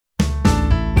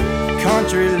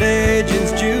Country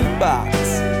Legends Jukebox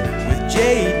with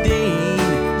J. Dean,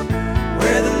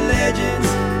 where the legends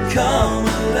come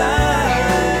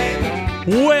alive.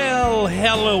 Well,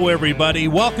 hello everybody.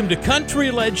 Welcome to Country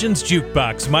Legends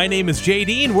Jukebox. My name is J.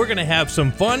 Dean. We're going to have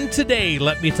some fun today,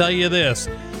 let me tell you this.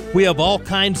 We have all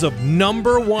kinds of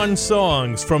number one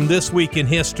songs from this week in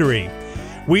history.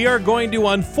 We are going to,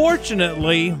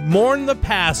 unfortunately, mourn the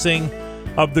passing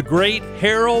of the great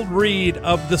Harold Reed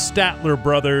of the Statler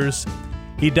Brothers.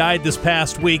 He died this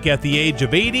past week at the age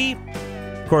of 80.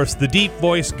 Of course, the deep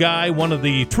voice guy, one of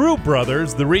the true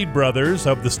brothers, the Reed brothers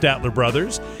of the Statler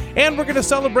Brothers. And we're going to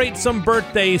celebrate some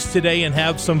birthdays today and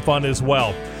have some fun as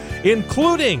well,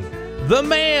 including the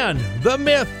man, the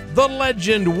myth, the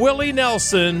legend, Willie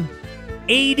Nelson,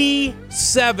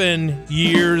 87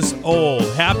 years old.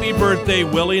 Happy birthday,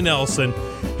 Willie Nelson.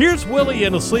 Here's Willie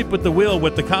in Asleep at the Wheel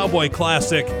with the cowboy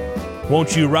classic,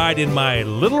 Won't You Ride in My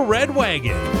Little Red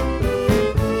Wagon?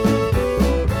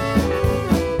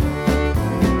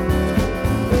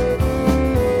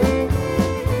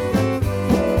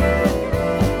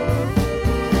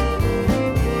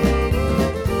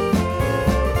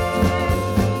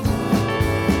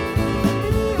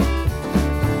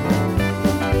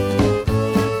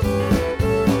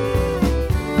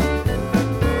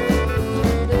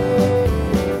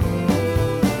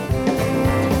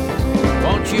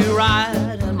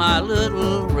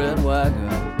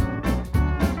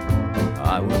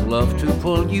 Love to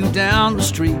pull you down the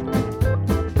street,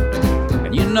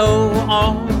 and you know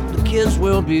all the kids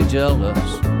will be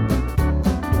jealous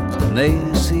when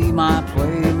they see my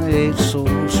playmate so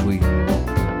sweet.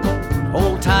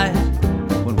 Hold tight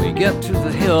when we get to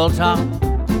the hilltop,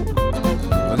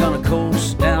 we're gonna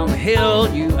coast down the hill,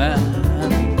 you and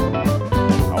me.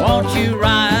 I want you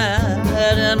ride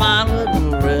in my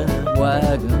little red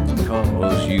wagon,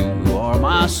 'cause you are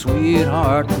my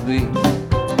sweetheart to be.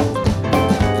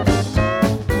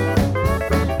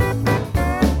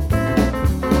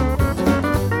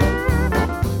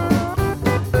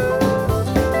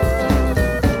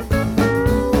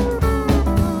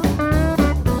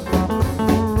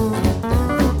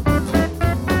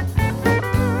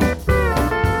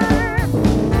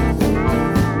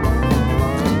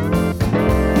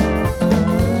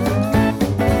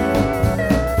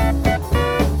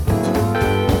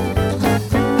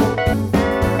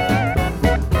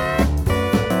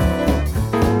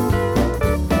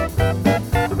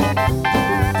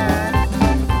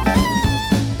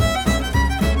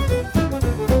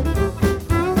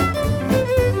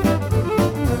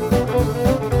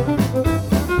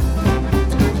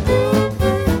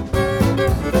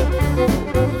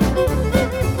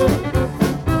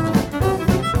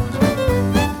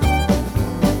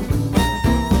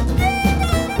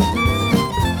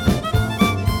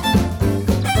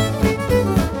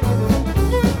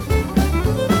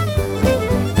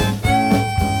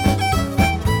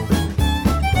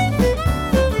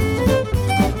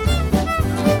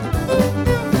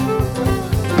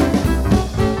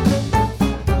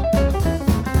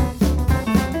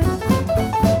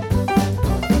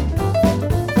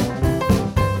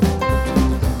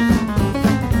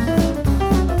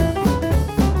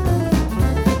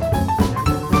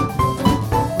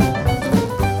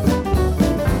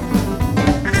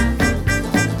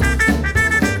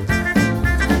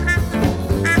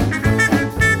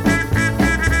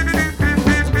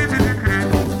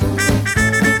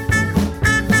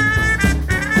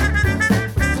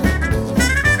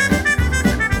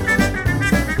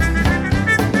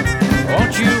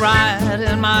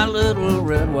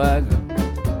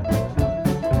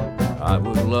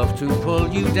 To pull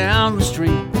you down the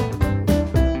street,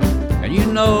 and you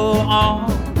know all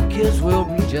the kids will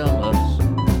be jealous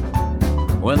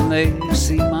when they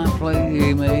see my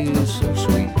playmate so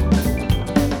sweet.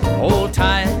 Hold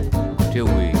tight till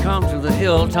we come to the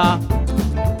hilltop,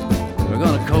 we're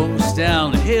gonna coast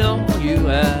down the hill, you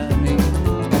and me.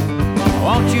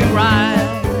 Won't you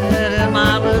ride in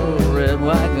my little red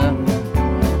wagon,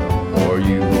 for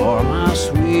you are my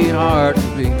sweetheart to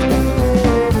be.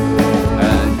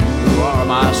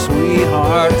 My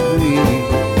sweetheart to be.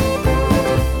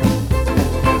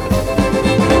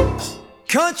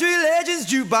 Country Legends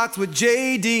Jukebox with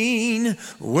J. Dean,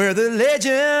 where the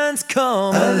legends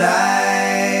come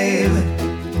alive.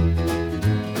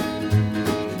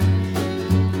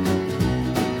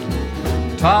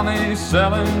 Tommy's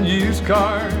selling used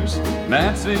cars,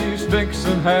 Nancy's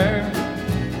fixing hair,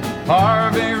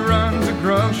 Harvey runs a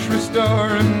grocery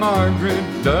store and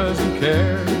Margaret doesn't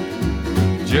care.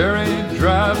 Jerry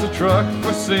drives a truck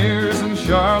for Sears and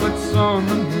Charlotte's on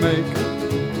the make,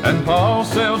 and Paul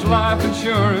sells life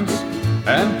insurance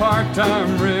and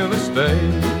part-time real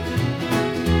estate.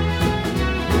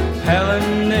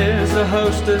 Helen is a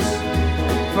hostess,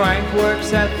 Frank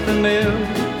works at the mill,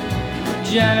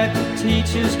 Janet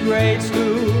teaches grade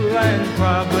school and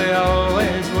probably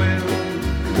always will.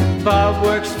 Bob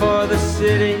works for the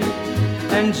city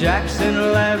and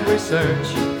Jackson lab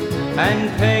research, and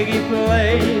Peggy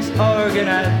plays organ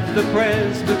at the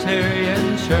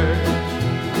Presbyterian Church.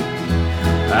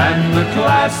 And the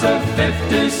class of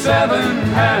 57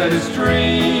 had its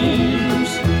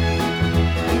dreams,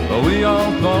 but we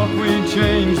all thought we'd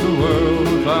change the world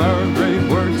with our great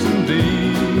works and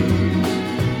deeds.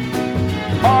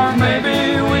 Or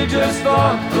maybe we just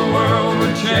thought the world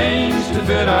would change to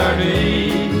fit our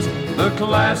needs. The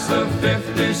class of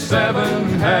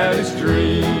 57 had its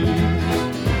dreams.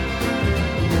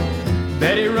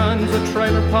 Betty runs a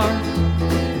trailer park,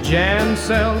 Jan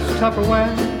sells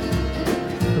Tupperware,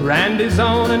 Randy's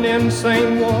on an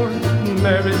insane ward,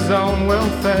 Mary's on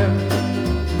welfare.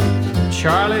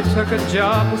 Charlie took a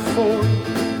job with Ford,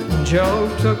 Joe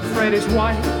took Freddie's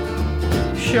wife,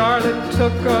 Charlotte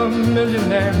took a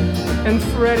millionaire, and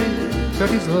Freddie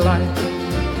took his life.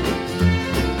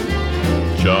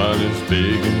 John is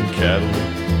big in cattle,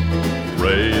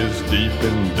 Ray is deep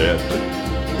in debt.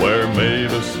 Where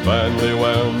Mavis finally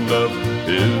wound up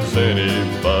is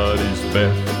anybody's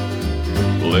bet.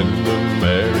 Linda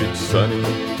married Sonny,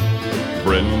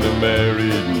 Brenda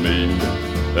married me,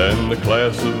 and the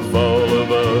class of all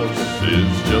of us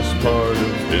is just part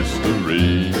of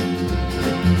history.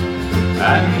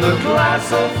 And the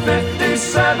class of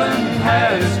 57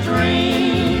 has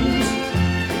dreams,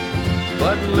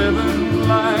 but living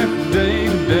life day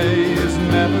to day is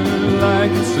never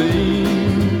like it seems.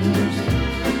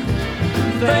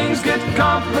 Things get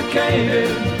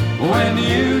complicated when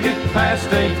you get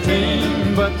past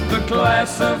 18, but the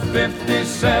class of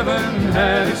 57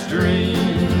 had its dreams.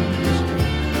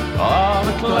 Oh,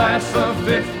 the class of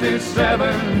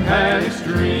 57 had its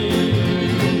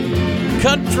dreams.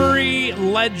 Country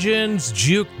Legends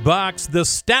Jukebox, the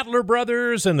Statler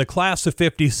Brothers and the class of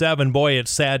 57. Boy,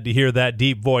 it's sad to hear that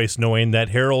deep voice knowing that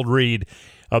Harold Reed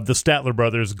of the Statler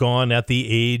Brothers gone at the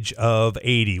age of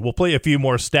 80. We'll play a few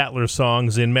more Statler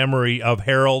songs in memory of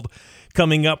Harold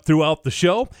coming up throughout the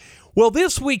show. Well,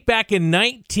 this week back in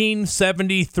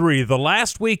 1973, the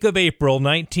last week of April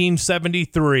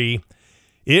 1973,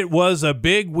 it was a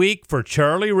big week for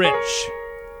Charlie Rich.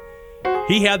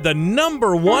 He had the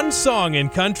 #1 song in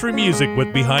country music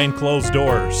with Behind Closed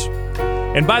Doors.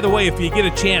 And by the way, if you get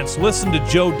a chance, listen to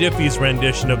Joe Diffie's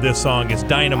rendition of this song. It's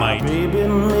dynamite. Baby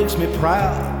makes me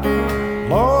proud.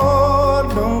 Lord,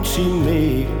 don't she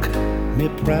make me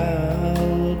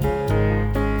proud.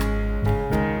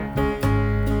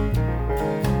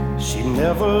 She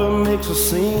never makes a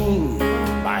scene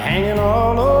by hanging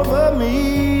all over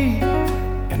me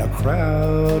in a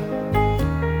crowd.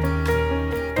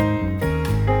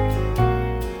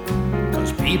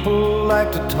 'Cause people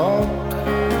like to talk,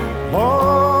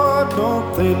 Lord,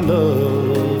 don't they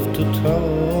love to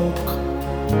talk.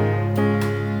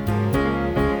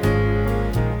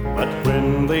 But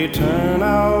when they turn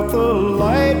out the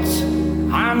lights,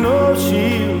 I know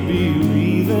she'll be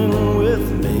breathing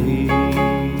with me.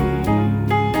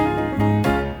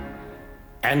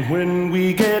 And when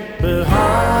we get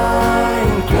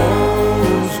behind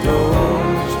closed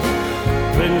doors,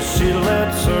 then she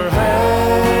lets her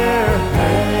hair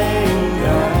hang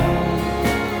down,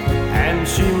 and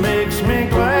she makes me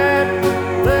glad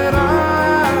that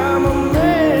I'm a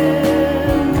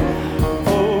man.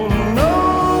 Oh, no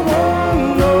one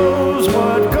knows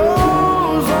what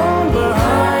goes on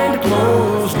behind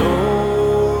closed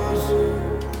doors.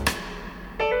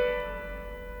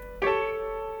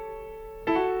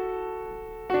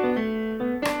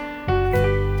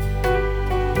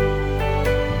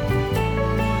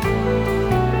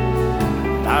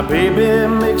 My baby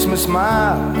makes me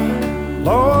smile.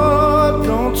 Lord,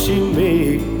 don't she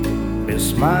make me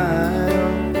smile.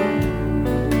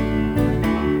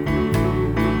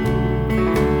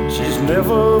 She's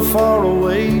never far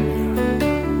away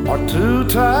or too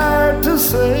tired to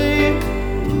say,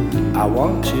 I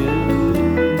want you.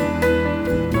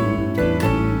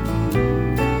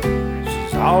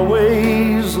 She's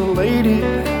always a lady,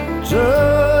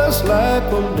 just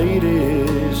like a lady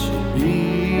should be.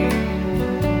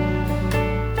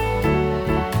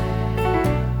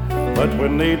 But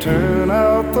when they turn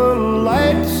out the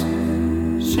lights,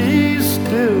 she's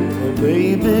still a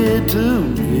baby to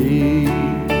me.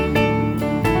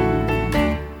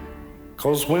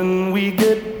 'Cause when we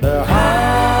get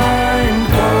behind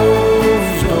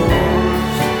closed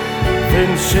doors, then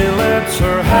she lets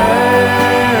her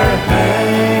hair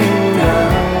hang down,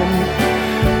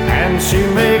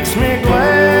 makes me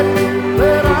glad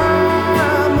that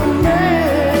I'm a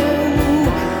man.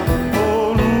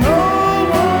 Oh, no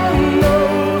one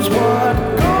knows what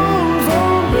goes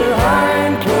on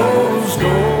behind closed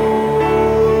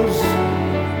doors.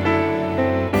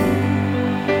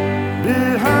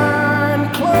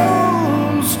 Behind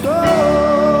closed doors.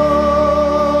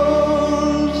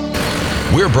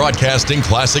 We're broadcasting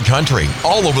classic country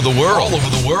all over the world.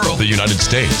 The United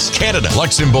States, Canada,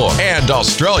 Luxembourg, and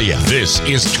Australia. This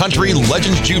is Country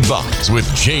Legends Jukebox with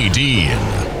JD.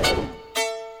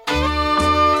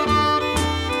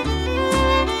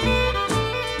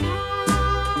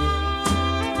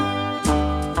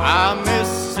 I may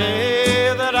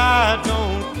say that I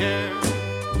don't care,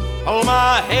 hold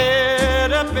my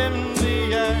head up in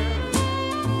the air,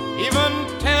 even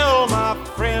tell my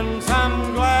friends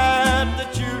I'm glad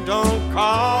that you don't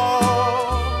call.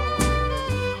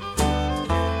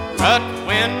 But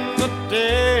when the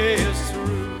day is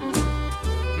through,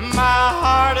 my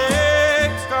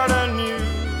heartache starts anew,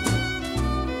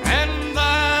 and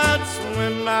that's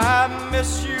when I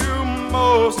miss you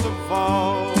most of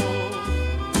all.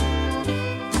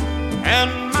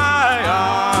 And my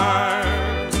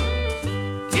arms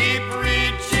keep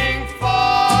reaching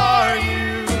for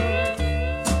you,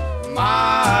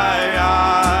 my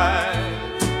eyes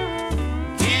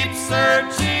keep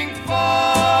searching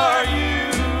for you,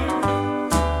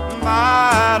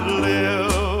 my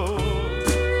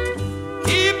lips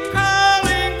keep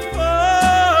calling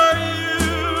for you,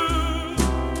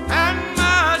 and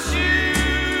my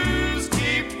shoes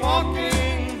keep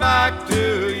walking back to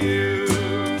you.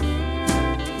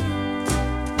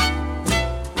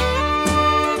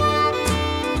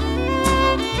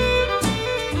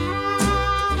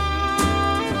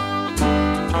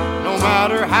 No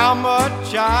matter how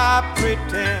much I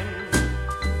pretend,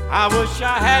 I wish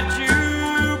I had you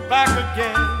back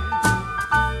again,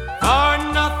 for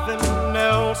nothing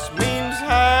else means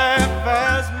half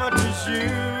as much as you.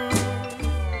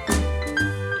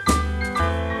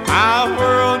 My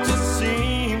world just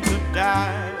seemed to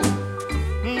die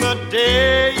the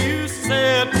day you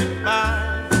said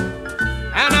goodbye,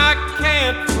 and I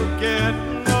can't forget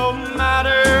no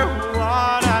matter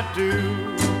what I do.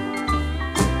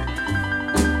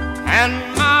 And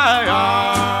my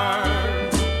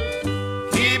arms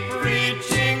keep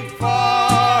reaching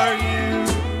for you,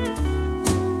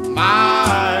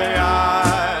 my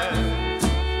eyes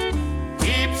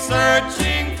keep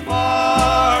searching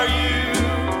for you,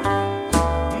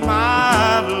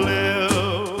 my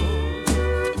lips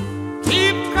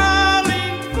keep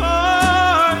calling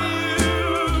for you,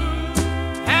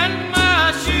 and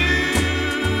my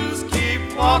shoes keep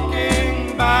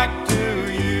walking back to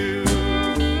you.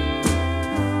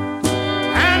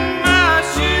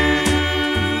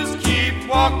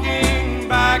 Walking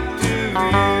back to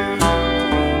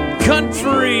you.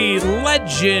 Country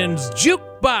Legends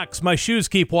Jukebox. My shoes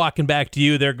keep walking back to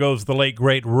you. There goes the late,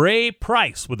 great Ray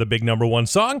Price with a big #1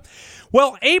 song.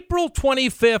 Well, April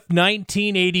 25th,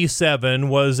 1987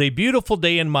 was a beautiful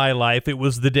day in my life. It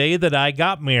was the day that I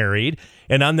got married.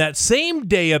 And on that same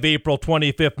day of April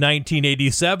 25th,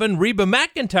 1987, Reba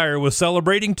McEntire was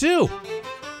celebrating too,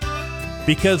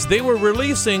 because they were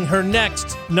releasing her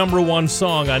next #1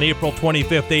 song on April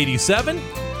 25th, 87.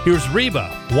 Here's Reba,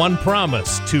 One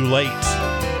Promise Too Late.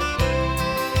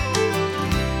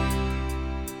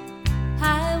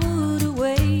 I would have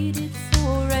waited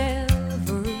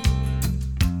forever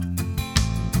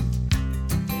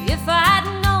if I'd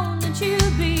known that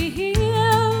you'd be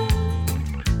here.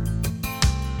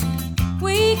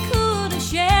 We could have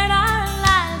shared our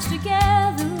lives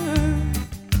together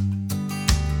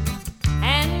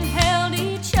and held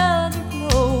each other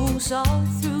close all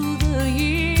through the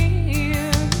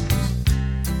years.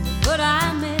 But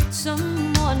I met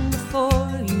someone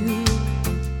before you,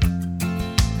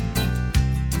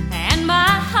 and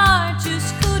my heart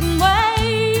just couldn't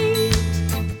wait.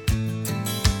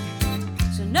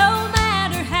 So no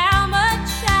matter how much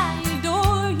I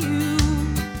adore you,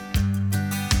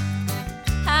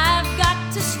 I've got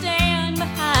to stand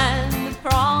behind the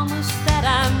promise that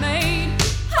I made.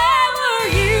 Where were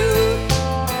you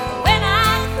when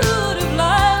I could have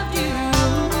loved you?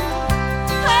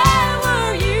 Where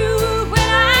were you when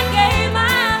I gave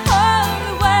my heart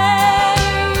away?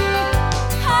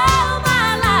 All my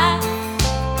life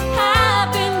I've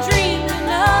been dreaming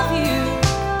of you.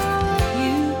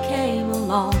 You came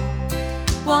along,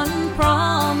 one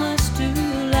promise too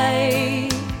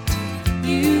late.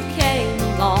 You came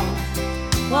along,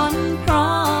 one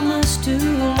promise too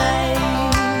late.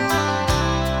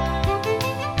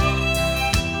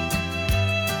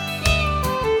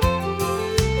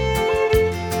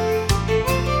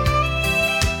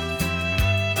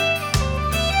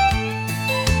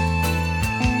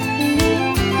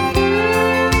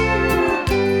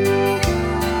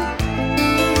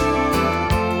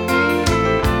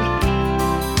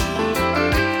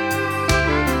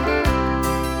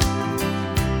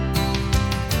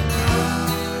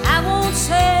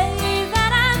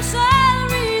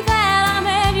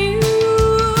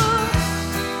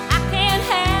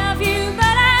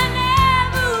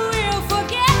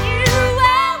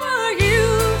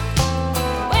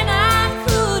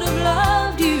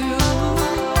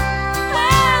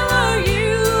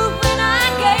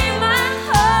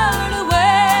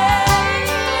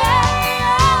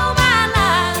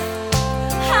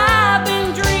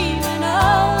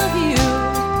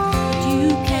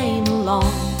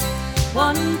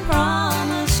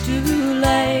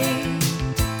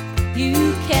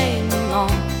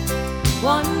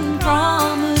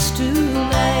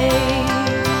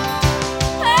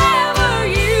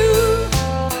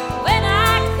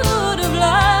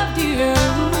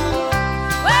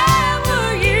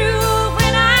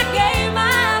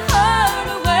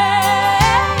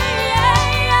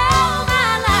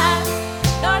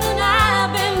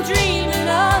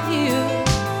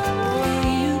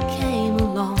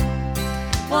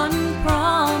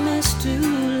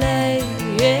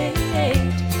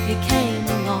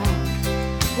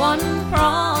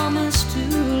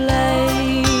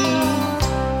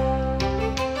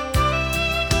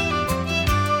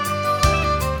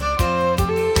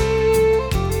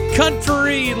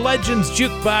 Legends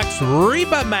Jukebox,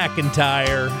 Reba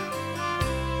McEntire.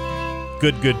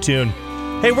 Good tune.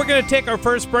 Hey, we're going to take our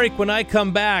first break. When I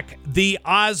come back, the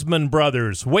Osmond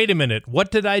Brothers. Wait a minute. What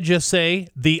did I just say?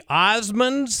 The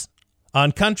Osmonds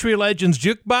on Country Legends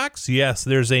Jukebox? Yes,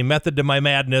 there's a method to my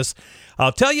madness.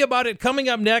 I'll tell you about it coming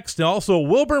up next. And also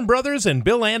Wilburn Brothers and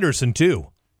Bill Anderson, too.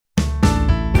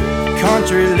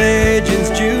 Country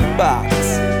Legends Jukebox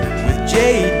with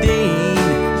J. Dean,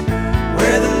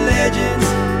 where the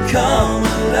legends come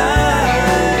alive.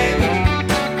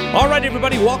 All right,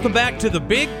 everybody, welcome back to the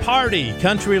big party,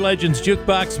 Country Legends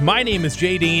Jukebox. My name is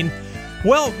J. Dean.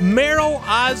 Well, Merle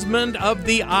Osmond of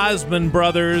the Osmond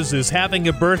Brothers is having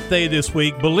a birthday this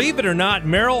week. Believe it or not,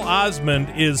 Merle Osmond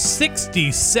is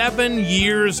 67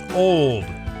 years old.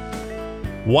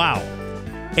 Wow.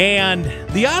 And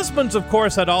the Osmonds, of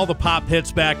course, had all the pop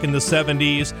hits back in the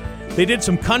 70s. They did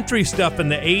some country stuff in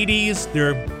the 80s. There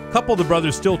are a couple of the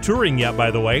brothers still touring yet,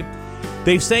 by the way.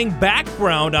 They sang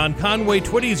background on Conway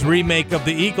Twitty's remake of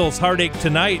the Eagles' Heartache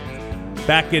Tonight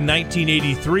back in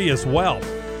 1983 as well.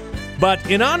 But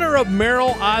in honor of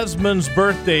Merle Osmond's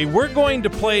birthday, we're going to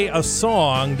play a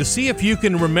song to see if you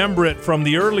can remember it from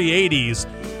the early 80s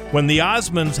when the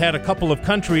Osmonds had a couple of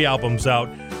country albums out.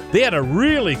 They had a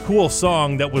really cool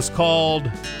song that was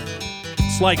called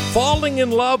It's Like Falling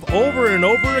in Love Over and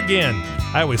Over Again.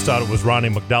 I always thought it was Ronnie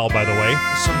McDowell, by the way.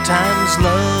 Sometimes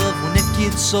love, when it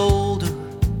gets older,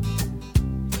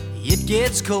 it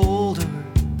gets colder,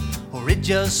 or it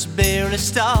just barely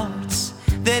starts,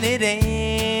 then it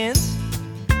ends.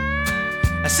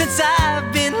 Since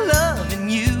I've been loving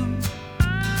you,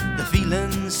 the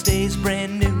feeling stays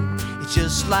brand new. It's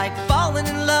just like falling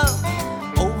in love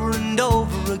over and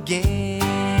over again.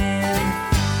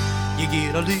 You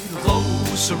get a little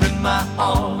closer in my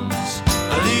arms,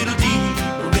 a little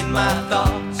deeper in my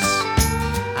thoughts.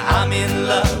 I'm in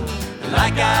love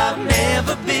like I've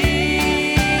never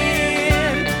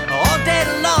been. All day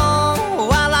long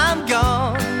while I'm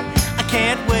gone, I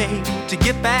can't wait to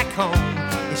get back home.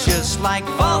 It's just like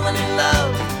falling in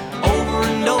love over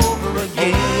and over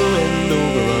again. Over and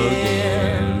over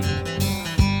again.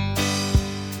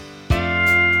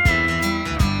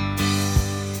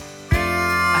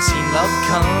 I seen love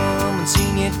come and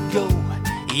seen it go.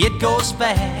 It goes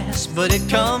fast, but it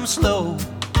comes slow.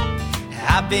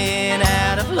 I've been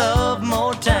out of love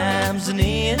more times than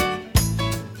in.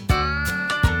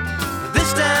 But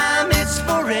this time it's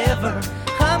forever.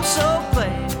 I'm so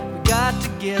glad we got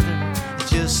together.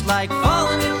 Just like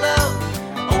falling in love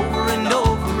over and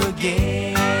over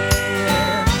again.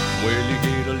 Well, you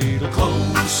get a little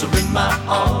closer in my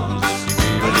arms,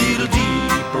 a little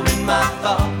deeper in my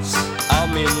thoughts.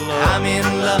 I'm in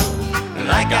love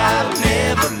like I've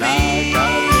never been.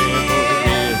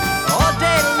 All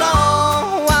day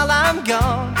long while I'm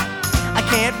gone, I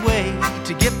can't wait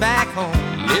to get back home.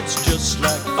 It's just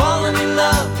like falling in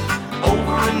love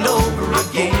over and over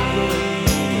again.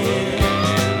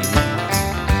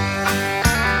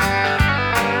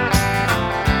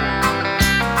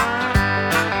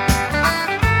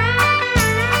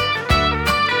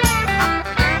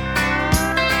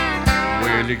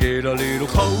 You get a little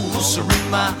closer in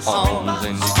my arms,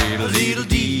 and you get a little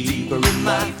deeper in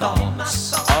my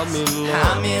thoughts. I'm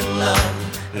in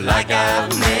love like I've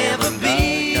never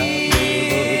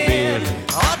been.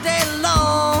 All day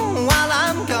long while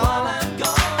I'm gone,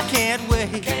 I can't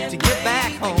wait to get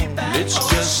back home. It's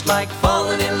just like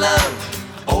falling in love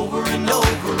over and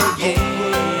over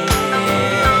again.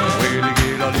 Well, you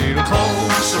get a little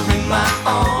closer in my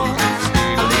arms,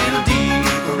 a little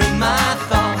deeper in my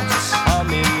thoughts. I'm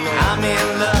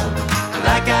in love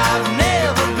like I've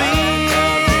never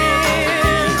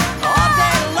been. All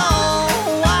day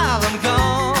long while I'm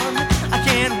gone, I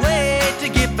can't wait to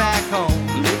get back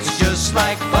home. It's just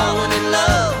like falling in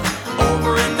love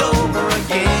over and over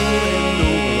again.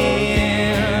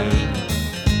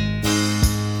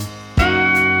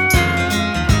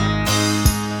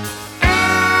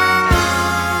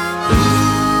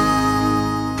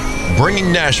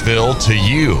 Bringing Nashville to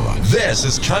you. This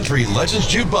is Country Legends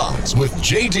Jukebox with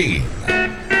JD.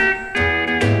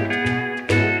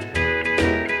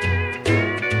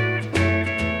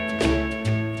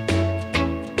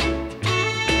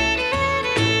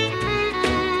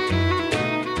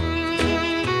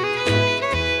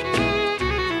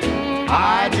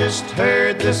 I just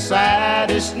heard the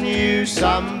saddest news,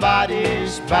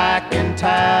 somebody's back in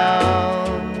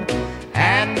town.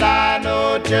 And I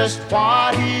know just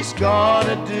what he's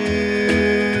gonna do.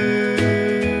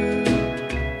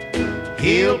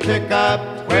 He'll pick up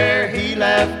where he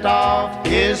left off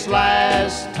his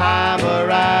last time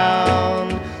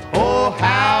around. Oh,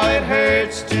 how it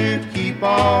hurts to keep keep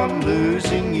on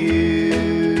losing you.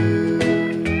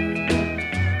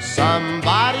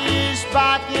 Somebody's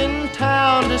back in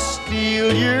town to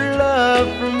steal your love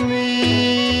from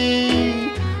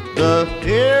me. The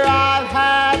fear I've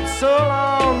had so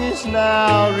long is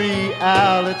now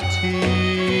reality.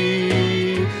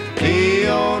 The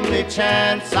only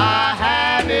chance I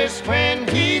have is when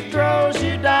he throws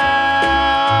you down.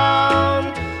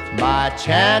 My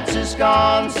chance is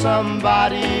gone,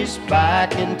 somebody's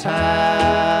back in town.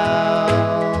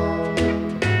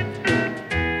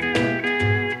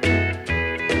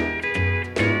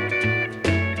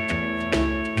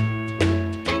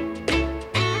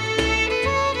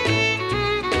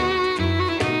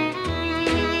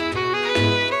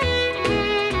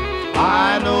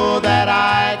 I know that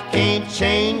I can't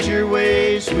change your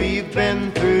ways, we've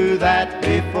been through that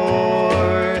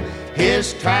before.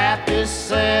 His trap is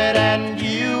set and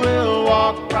you will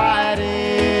walk right in.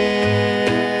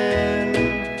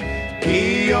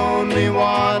 He only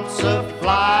wants a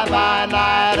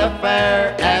fly-by-night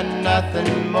affair and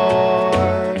nothing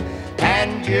more.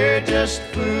 And you're just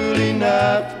fool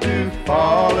enough to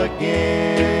fall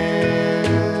again.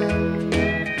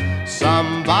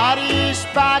 Somebody's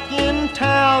back in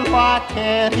town, why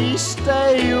can't he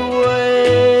stay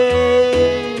away?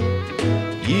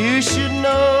 You should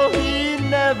know he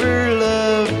never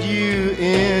loved you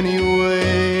anyway.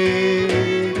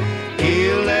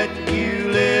 He'll let you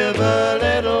live a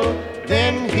little,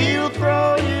 then he'll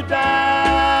throw you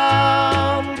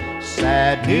down.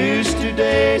 Sad news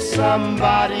today,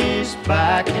 somebody's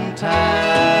back in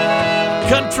town.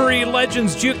 Country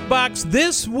Legends Jukebox.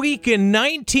 This week in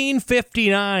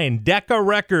 1959, Decca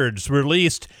Records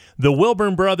released the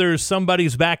Wilburn Brothers'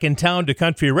 Somebody's Back in Town to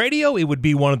country radio. It would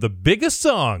be one of the biggest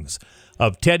songs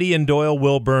of Teddy and Doyle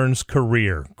Wilburn's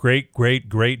career. Great, great,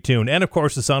 great tune. And, of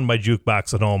course, it's on my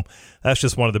jukebox at home. That's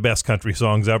just one of the best country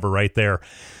songs ever right there.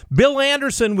 Bill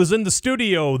Anderson was in the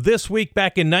studio this week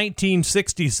back in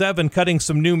 1967 cutting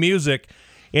some new music.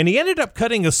 And he ended up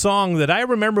cutting a song that I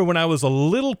remember when I was a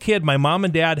little kid. My mom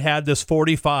and dad had this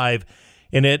 45,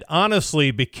 and it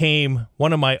honestly became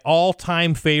one of my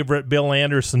all-time favorite Bill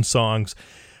Anderson songs.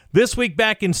 This week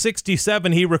back in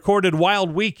 67, he recorded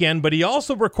Wild Weekend, but he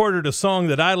also recorded a song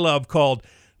that I love called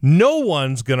No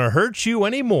One's Gonna Hurt You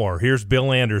Anymore. Here's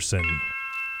Bill Anderson.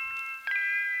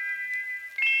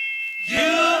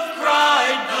 You've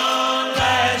cried the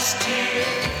last tear,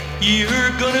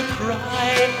 you're gonna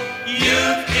cry.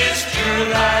 You've kissed your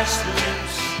last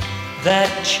lips that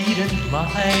cheated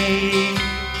lie.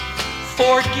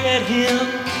 Forget him,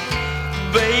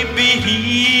 baby,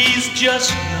 he's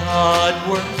just not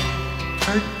worth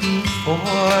hurting for.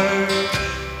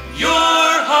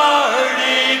 Your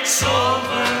heartache's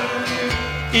over,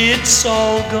 it's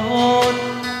all gone.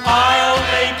 I'll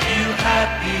make you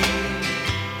happy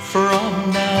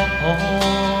from now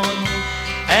on.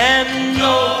 And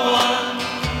no one's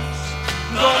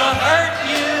gonna hurt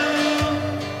you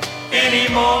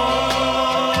anymore.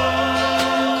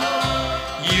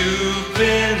 You've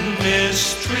been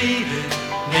mistreated,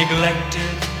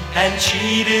 neglected, and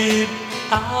cheated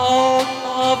out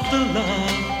of the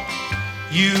love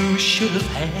you should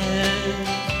have had.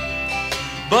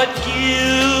 But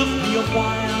give me a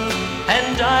while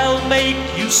and I'll make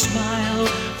you smile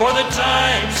for the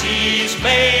times he's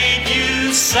made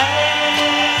you sad.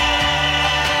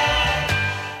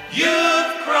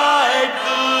 You've cried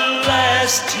the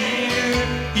last tear,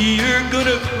 you're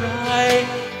gonna cry.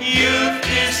 You've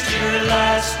kissed your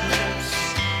last lips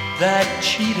that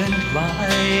cheat and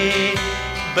lie.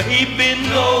 Baby,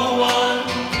 no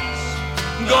one's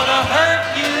gonna hurt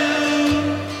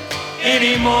you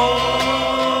anymore.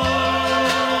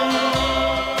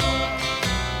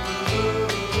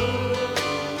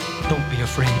 Don't be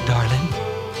afraid, darling.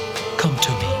 Come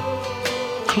to me,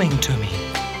 cling to me,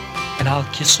 and I'll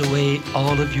kiss away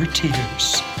all of your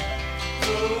tears.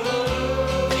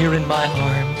 Here in my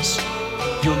arms,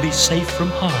 you'll be safe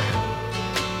from harm,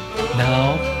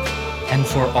 now and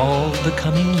for all the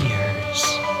coming years.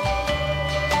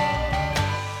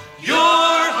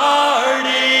 Your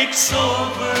heartache's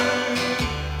over,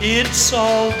 it's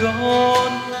all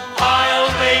gone.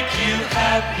 I'll make you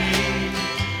happy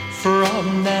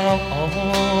from now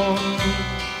on.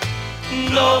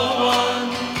 No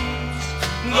one's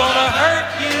gonna hurt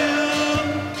you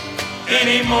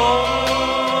anymore.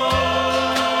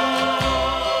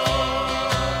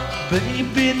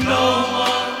 Baby, no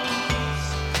one's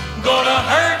gonna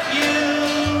hurt you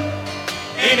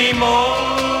anymore.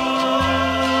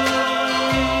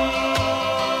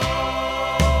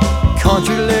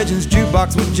 Country Legends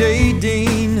Jukebox with J.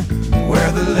 Dean,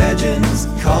 where the legends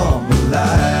come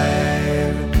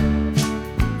alive.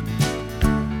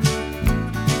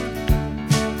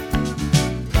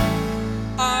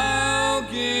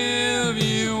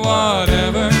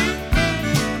 whatever.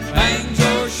 Hang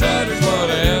your shutters,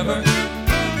 whatever.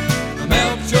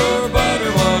 Melt your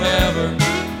butter, whatever.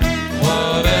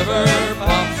 Whatever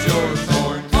pops your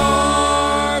corn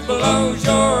or blows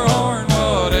your horn,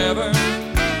 whatever.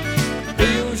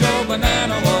 Peels your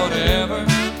banana, whatever.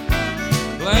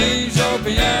 Plays your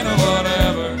piano,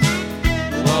 whatever.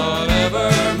 Whatever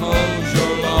mows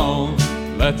your lawn.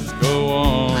 Let's go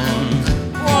on.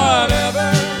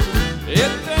 Whatever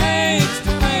it takes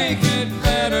to make it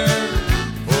better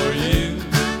for you.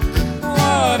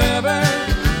 Whatever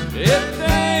it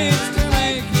takes to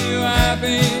make you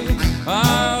happy,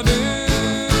 I'll do.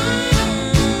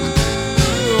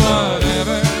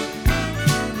 Whatever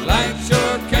lights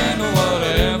your candle,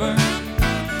 whatever.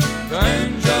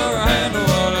 Burns your handle,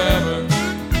 whatever.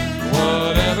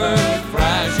 Whatever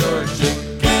fries your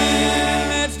chicken.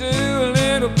 Let's do a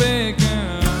little bacon.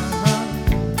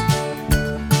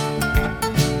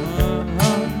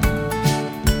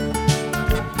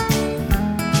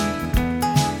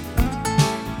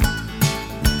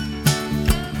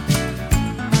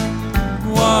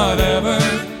 Whatever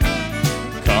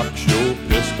cocks your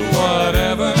pistol,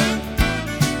 whatever.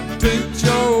 Toot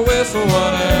your whistle,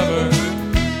 whatever.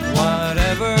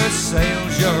 Whatever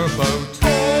sails your boat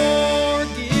or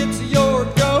gets your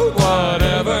goat,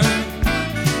 whatever.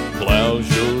 Plows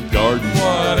your garden,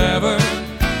 whatever.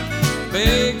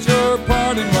 Begs your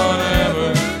pardon,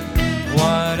 whatever.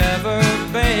 Whatever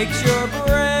bakes your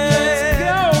bread. Let's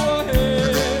go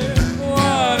ahead.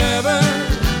 Whatever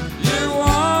you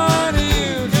want,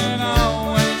 you can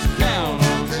always count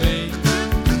on me.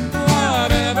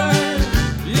 Whatever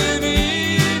you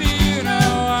need, you know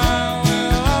I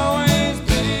will always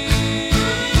be.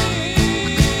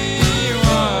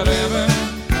 Whatever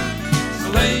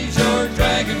slays your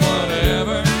dragon,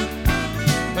 whatever.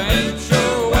 Paints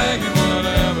your wagon,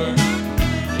 whatever.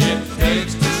 It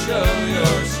takes to show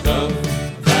your stuff.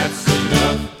 That's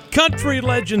enough. Country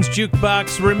Legends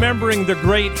Jukebox, remembering the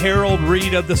great Harold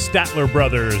Reed of the Statler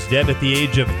Brothers, dead at the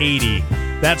age of 80.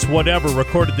 That's Whatever,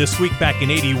 recorded this week back in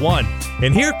 81.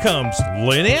 And here comes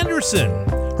Lynn Anderson,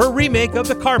 her remake of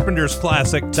the Carpenters'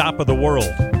 classic, Top of the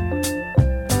World.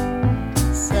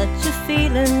 Such a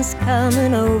feeling's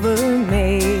coming over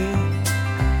me.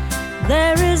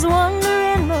 There is wonder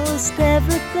in most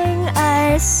everything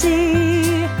I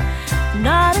see.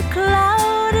 Not a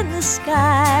cloud in the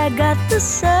sky, got the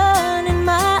sun in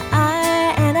my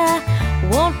eye, and I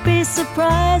won't be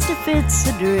surprised if it's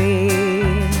a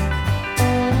dream.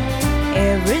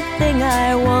 Everything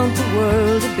I want the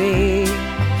world to be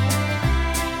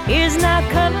is now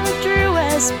coming true,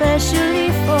 especially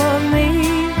for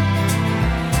me.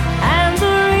 And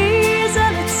the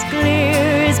reason it's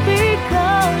clear is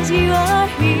because you are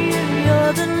here.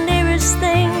 You're the nearest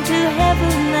thing to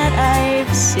heaven that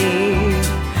I've seen.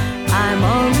 I'm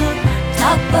on the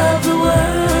top of the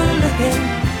world looking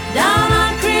down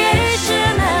on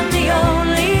creation, and the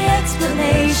only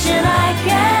explanation I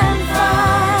can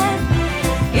find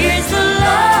is the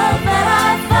love that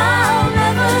I found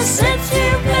ever since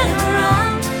you've been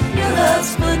around. Your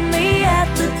love's put me at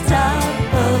the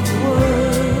top of the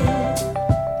world.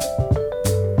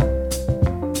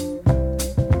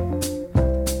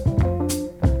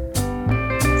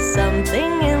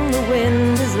 Something in the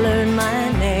wind has learned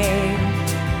my name,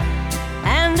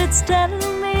 and it's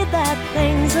telling me that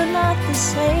things are not the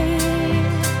same.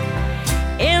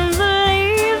 In the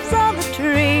leaves on the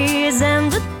trees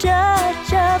and the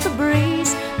touch of the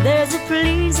breeze, there's a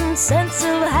pleasing sense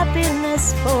of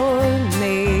happiness for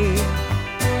me.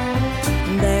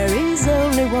 There is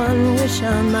only one wish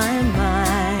on my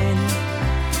mind.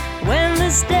 When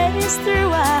this day is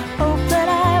through, I hope that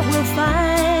I will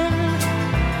find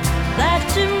that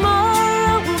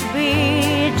tomorrow will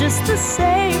be just the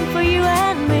same for you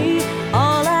and me.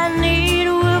 All I need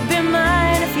will be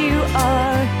mine if you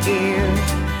are here.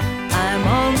 I'm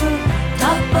on the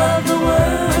top of the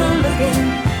world looking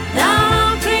down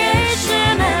on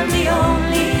creation, and the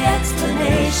only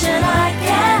explanation I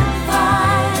can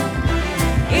find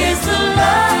is the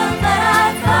love that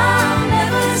I found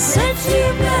ever since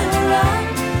you've been around.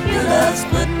 Your love's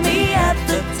put me at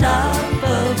the top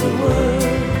of the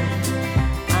world.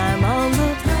 I'm on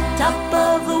the top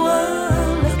of the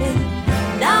world looking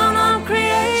down on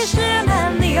creation,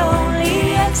 and the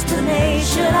only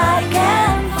explanation I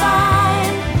can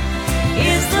find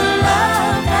is the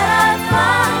love that I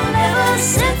found ever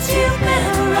since you've been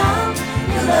around.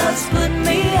 Your love's put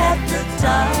me at the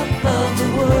top of the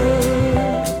world.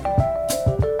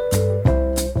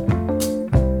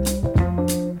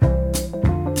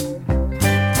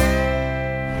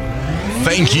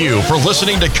 Thank you for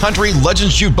listening to Country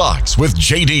Legends Jukebox with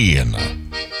JD.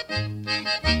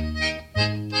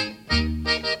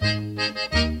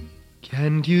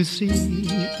 Can't you see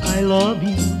I love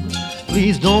you?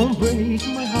 Please don't break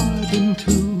my heart in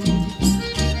two.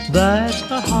 That's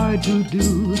hard to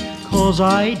do, 'cause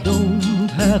I don't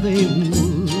have a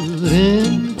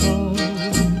wooden heart.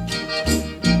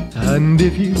 And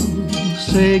if you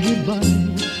say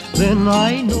goodbye, then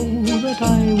I know that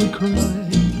I would cry.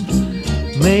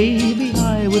 Maybe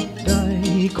I would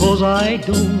die, 'cause I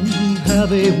don't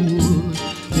have a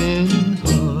wooden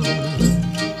heart.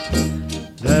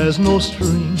 There's no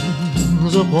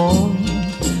strings upon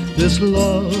this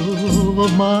love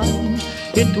of mine.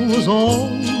 It was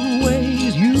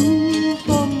always you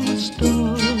from the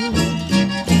start.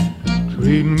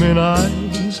 Treat me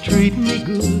nice, treat me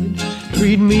good,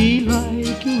 treat me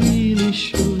like you really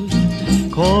should.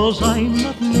 'Cause I'm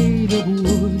not made of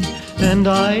wood, and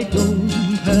I don't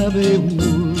have a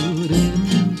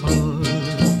wooden heart.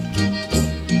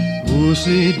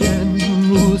 Musiden,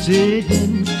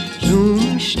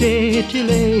 zum steht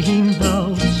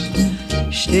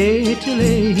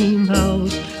im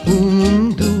Haus,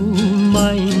 und du,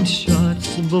 mein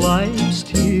Schatz, bleibst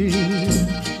hier.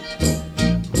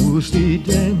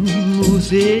 Musiden,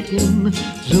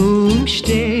 zum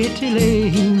steht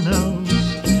hinaus,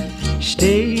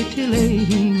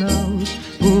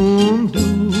 und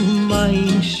du,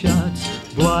 mein Schatz,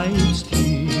 bleibst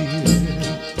hier.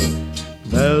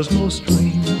 There's no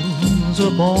strings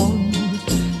upon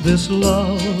this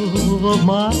love of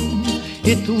mine.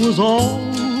 It was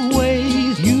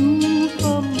always you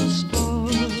from the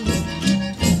start.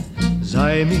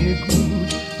 Sei mir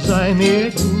gut, sei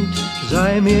mir gut,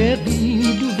 sei mir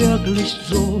wie du wirklich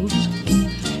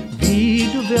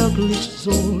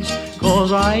sollst,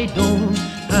 'cause I don't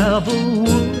have a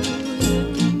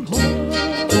wooden heart.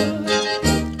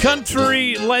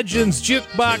 Country Legends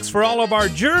Jukebox for all of our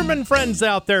German friends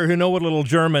out there who know a little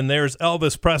German. There's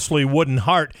Elvis Presley, Wooden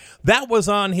Heart. That was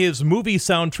on his movie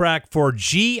soundtrack for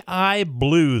G.I.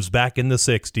 Blues back in the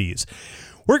 60s.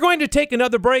 We're going to take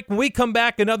another break. When we come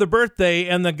back, another birthday,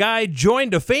 and the guy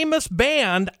joined a famous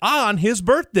band on his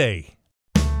birthday.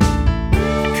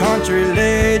 Country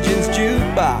Legends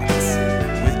Jukebox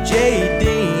with J.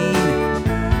 Dean,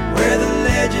 where the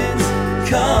legends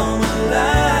come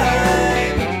alive.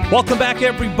 Welcome back,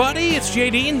 everybody. It's J.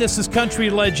 Dean. This is Country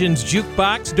Legends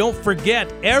Jukebox. Don't forget,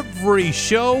 every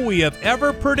show we have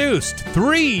ever produced,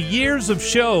 3 years of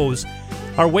shows,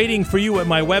 are waiting for you at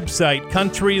my website,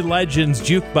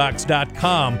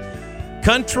 countrylegendsjukebox.com.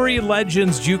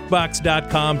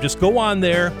 countrylegendsjukebox.com. Just go on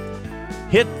there,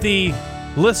 hit the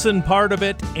listen part of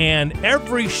it, and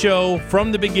every show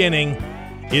from the beginning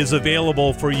is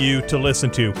available for you to listen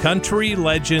to.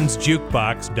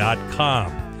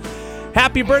 countrylegendsjukebox.com.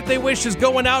 Happy birthday wishes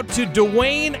going out to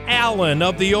Dwayne Allen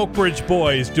of the Oak Ridge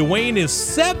Boys. Dwayne is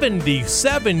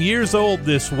 77 years old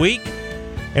this week,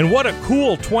 and what a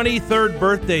cool 23rd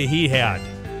birthday he had.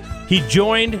 He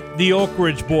joined the Oak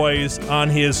Ridge Boys on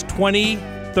his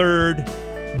 23rd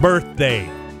birthday.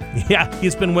 Yeah,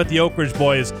 he's been with the Oak Ridge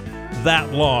Boys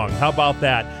that long. How about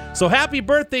that? So happy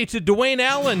birthday to Dwayne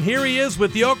Allen. Here he is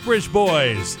with the Oak Ridge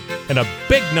Boys and a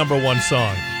big #1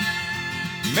 song.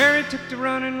 Mary took to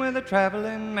running with a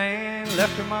traveling man,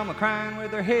 left her mama crying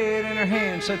with her head in her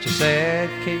hand. Such a sad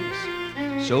case,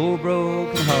 so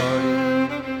broken hearted.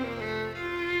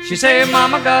 She said,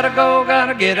 Mama, gotta go,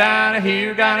 gotta get out of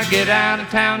here, gotta get out of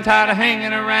town, tired of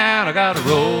hanging around. I gotta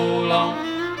roll on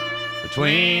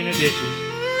between the ditches.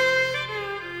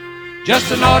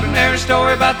 Just an ordinary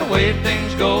story about the way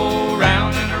things go,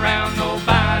 round and around,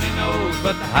 nobody knows,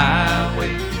 but the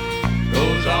highway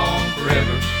goes on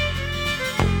forever.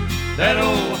 That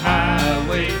old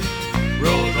highway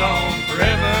rolls on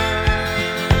forever.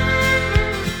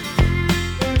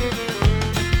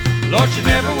 Lord, she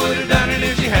never would have done it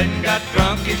if she hadn't got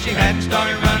drunk, if she hadn't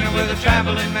started running with a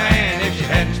traveling man, if she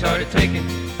hadn't started taking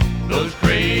those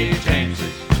crazy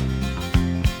chances.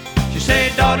 She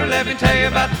said, daughter, let me tell you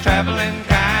about the traveling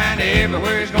kind.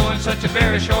 Everywhere he's going such a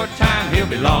very short time. He'll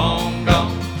be long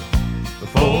gone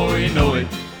before you know it.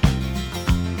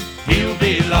 He'll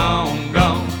be long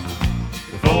gone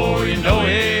before you know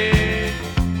it.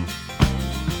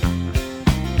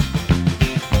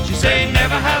 She said,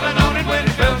 never have I known it when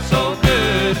it felt so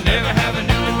good. Never have I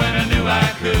knew it when I knew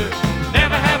I could.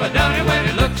 Never have I done it when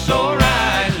it looked so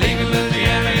right. Leaving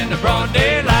Louisiana in the broad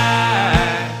daylight.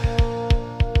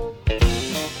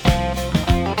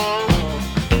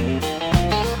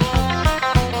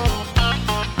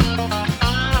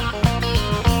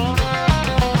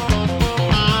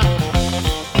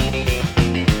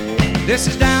 This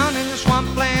is down in the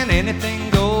swampland, anything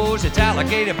goes. It's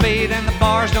alligator bait and the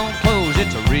bars don't close.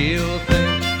 It's a real real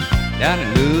thing down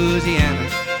in Louisiana.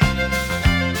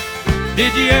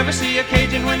 Did you ever see a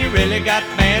Cajun when he really got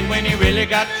mad, when he really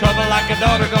got trouble like a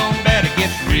daughter gone bad? It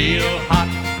gets real hot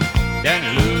down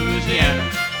in Louisiana.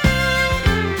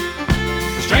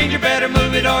 The stranger better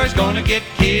move it or he's gonna get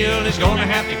killed. He's gonna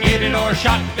have to get it or a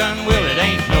shotgun will. It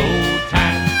ain't no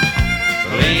time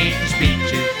for lengthy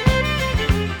speeches.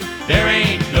 There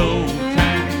ain't no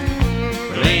time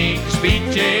for lengthy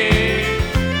speeches.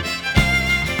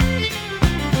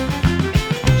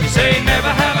 She say, never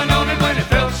have I known it when it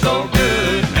felt so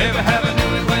good. Never have I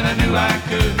knew it when I knew I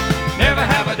could. Never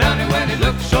have I done it when it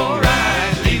looked so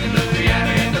right, leaving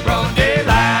Louisiana in the broad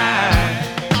daylight.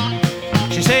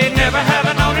 She said, never have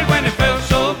I known it when it felt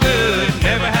so good.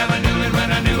 Never have I knew it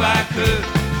when I knew I could.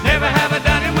 Never have I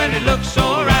done it when it looked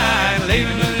so right,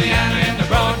 leaving Louisiana in the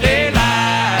broad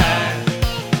daylight.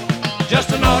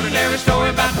 Just an ordinary story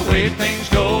about the way things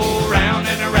go round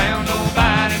and around.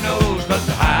 Nobody knows but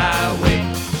the highway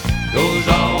goes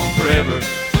on forever.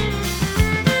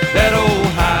 That old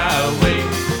highway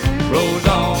rolls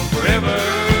on forever.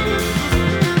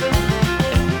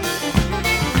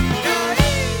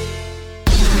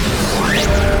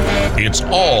 It's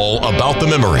all about the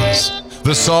memories.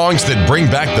 The songs that bring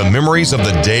back the memories of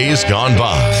the days gone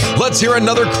by. Let's hear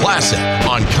another classic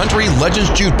on Country Legends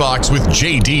Jukebox with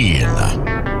J. Dean.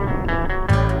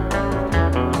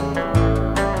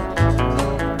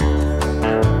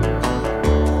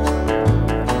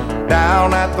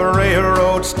 Down at the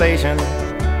railroad station,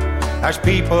 there's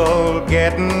people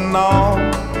getting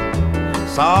on.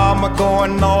 Some are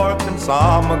going north and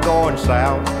some are going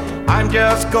south. I'm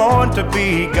just going to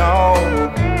be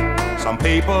gone. Some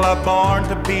people are born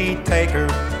to be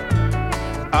takers,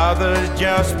 others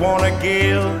just want to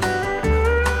give.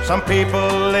 Some people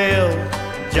live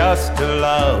just to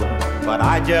love, but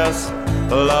I just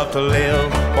love to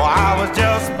live. Well, I was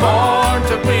just born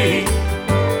to be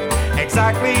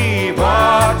exactly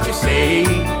what you see,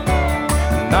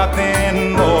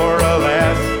 nothing more or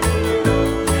less.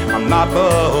 I'm not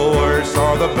the worst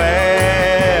or the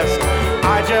best.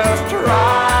 I just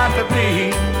try to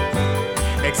be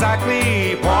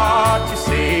exactly what you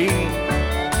see.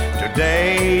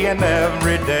 Today and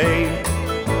every day,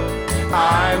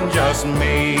 I'm just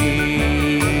me.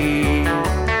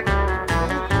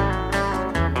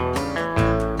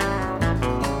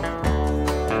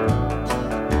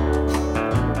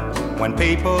 When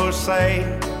people say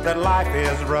that life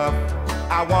is rough,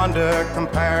 I wonder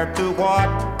compared to what?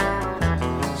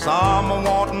 Some are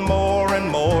wanting more and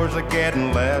more's are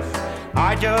getting less.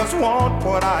 I just want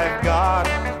what I've got.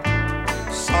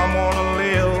 Some want to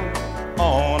live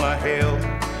on a hill,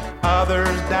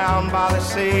 others down by the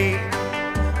sea.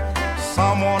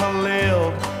 Some want to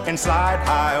live inside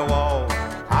high walls.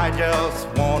 I just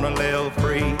want to live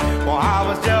free. Well, I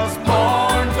was just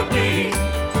born to be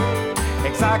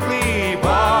exactly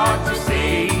what you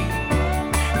see,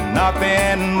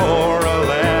 nothing more or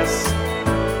less.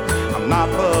 I'm not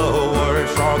the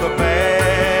worst or the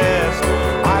best.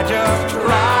 I just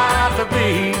try to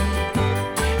be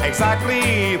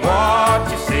exactly what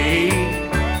you see.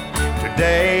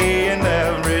 Today and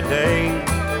every day,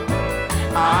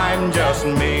 I'm just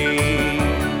me.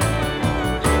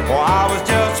 Oh, I was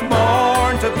just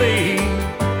born to be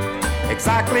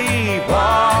exactly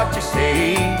what you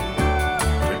see.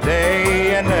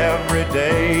 Today and every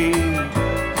day,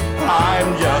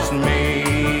 I'm just me.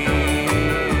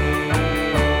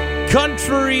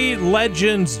 Country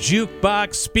Legends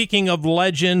Jukebox. Speaking of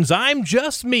legends, I'm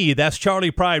Just Me. That's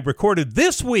Charlie Pride, recorded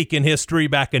this week in history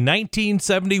back in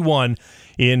 1971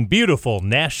 in beautiful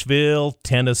Nashville,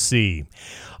 Tennessee.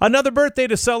 Another birthday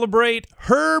to celebrate,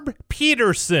 Herb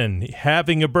Peterson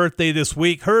having a birthday this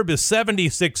week. Herb is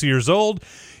 76 years old.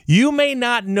 You may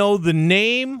not know the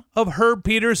name of Herb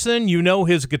Peterson. You know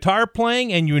his guitar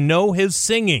playing and you know his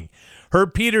singing.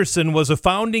 Herb Peterson was a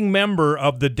founding member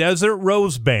of the Desert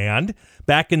Rose Band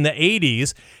back in the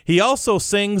 80s. He also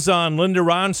sings on Linda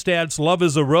Ronstadt's Love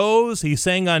is a Rose. He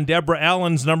sang on Deborah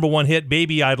Allen's #1 hit,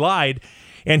 Baby I Lied.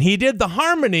 And he did the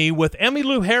harmony with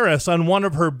Emmylou Harris on one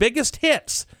of her biggest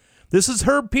hits. This is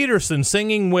Herb Peterson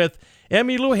singing with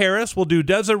Emmylou Harris. We'll do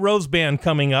Desert Rose Band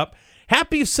coming up.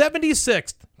 Happy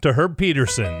 76th to Herb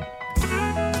Peterson.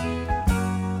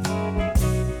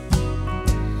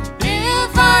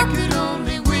 If I could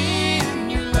only win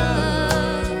your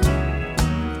love,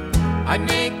 I'd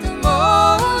make the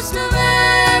most of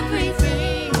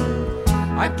everything.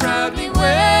 I'd proudly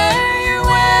wear your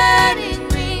wedding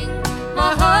ring.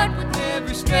 My heart would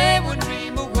never stray one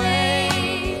dream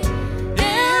away.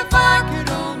 If I could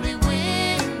only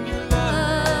win your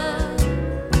love,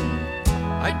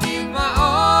 I'd give my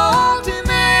all to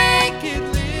make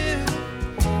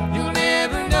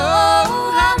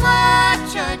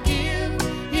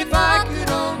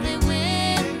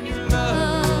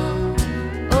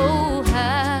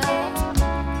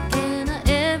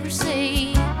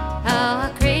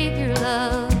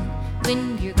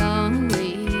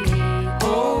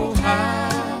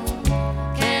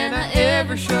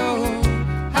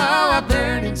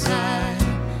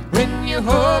you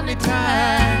hold me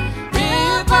tight.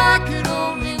 If I could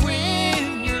only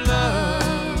win your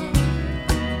love,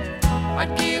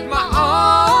 I'd give my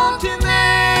all to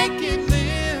make it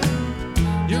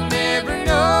live. You'll never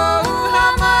know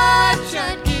how much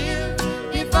I'd give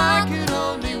if I could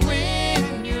only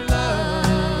win your love.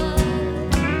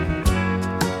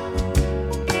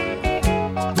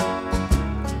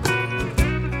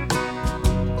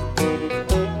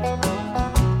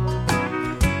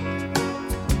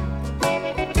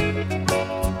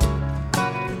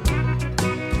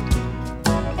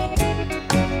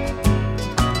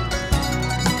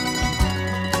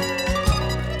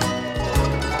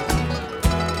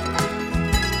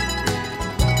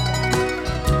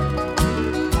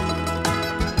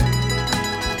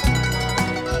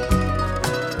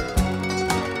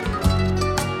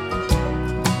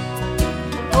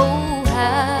 Oh,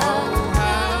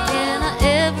 how can I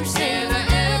ever say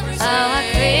how I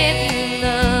crave your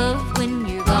love when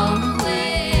you're gone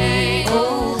away?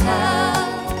 Oh, how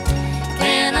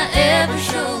can I ever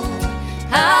show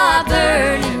how I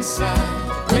burn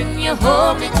inside when you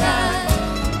hold me tight?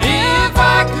 If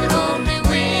I could only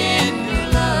win your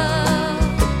love,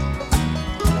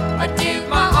 I'd give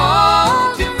my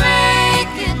all to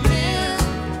make it live.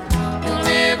 You'll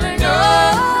never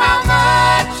know how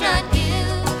much I'd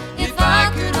give if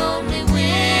I could only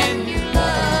win your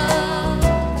love.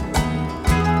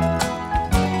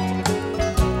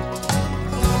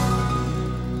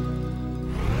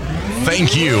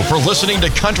 Thank you for listening to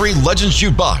Country Legends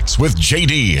Jukebox with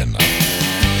JD.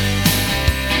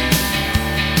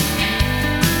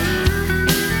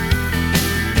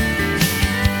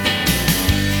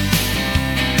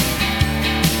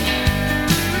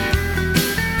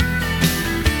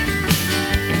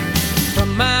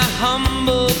 From my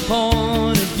humble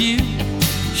point of view,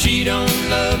 she don't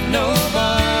love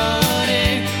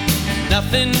nobody.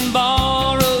 Nothing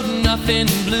borrowed, nothing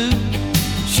blue.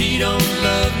 She don't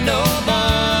love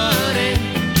nobody.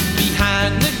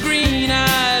 Behind the green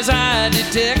eyes I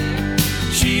detect,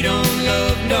 she don't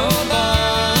love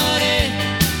nobody.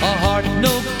 A heart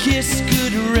no kiss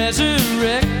could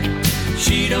resurrect.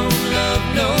 She don't love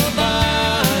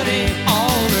nobody.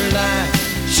 All her life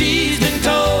she's been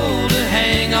told to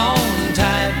hang on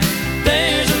tight.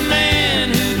 There's a man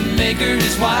who'd make her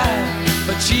his wife,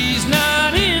 but she's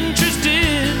not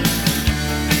interested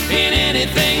in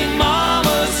anything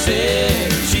Mama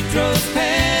said. She throws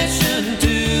passion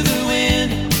to the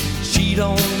wind. She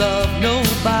don't love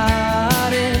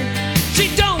nobody. She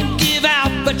don't give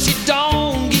out, but she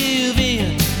don't give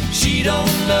in. She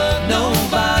don't love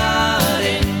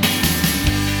nobody.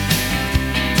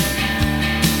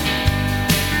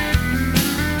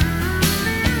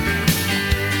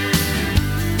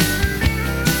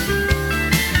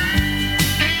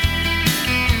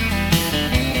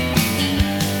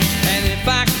 And if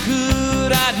I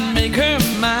could, I'd make her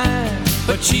mine,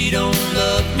 but she don't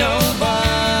love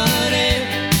nobody.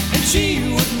 And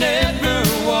she would never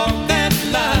walk that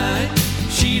line.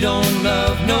 She don't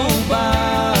love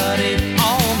nobody.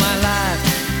 All my life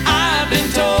I've been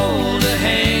told to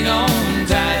hang on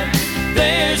tight.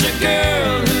 There's a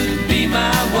girl who'd be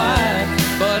my wife,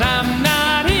 but I'm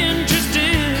not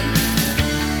interested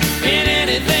in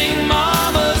anything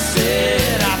Mama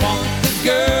said. I want the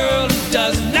girl who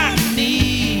does not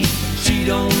need. She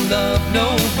don't love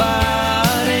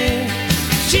nobody.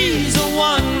 She's the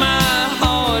one my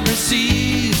heart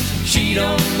receives. She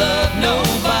don't love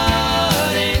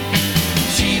nobody.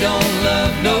 She don't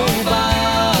love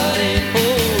nobody.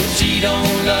 Oh, she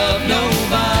don't love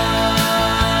nobody.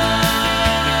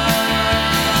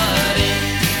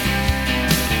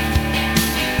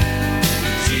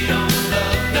 She don't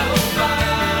love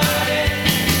nobody.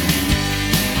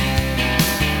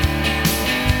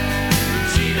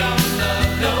 She don't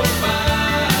love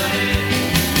nobody.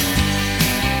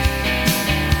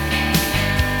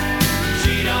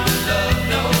 She don't love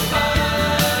nobody.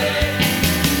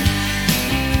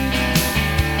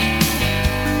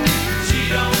 She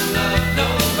don't love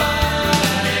nobody.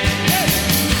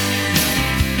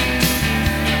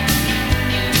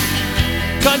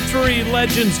 Country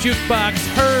Legends Jukebox,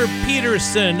 Herb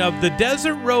Peterson of the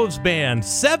Desert Rose Band,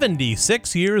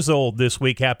 76 years old this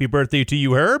week. Happy birthday to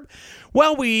you, Herb.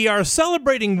 Well, we are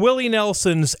celebrating Willie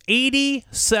Nelson's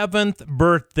 87th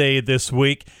birthday this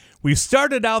week. We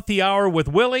started out the hour with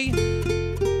Willie,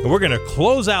 and we're going to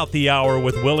close out the hour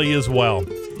with Willie as well.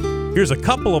 Here's a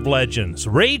couple of legends,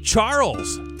 Ray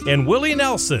Charles and Willie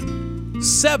Nelson,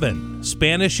 7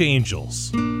 Spanish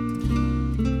Angels.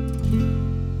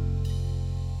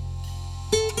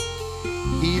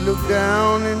 He looked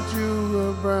down into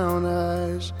her brown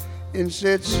eyes and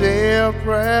said, say a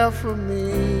prayer for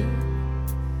me.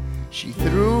 She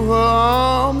threw her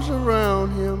arms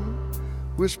around him,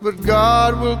 whispered,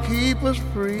 God will keep us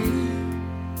free.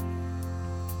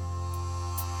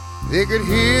 They could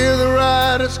hear the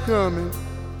riders coming.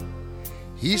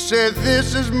 He said,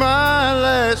 this is my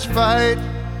last fight.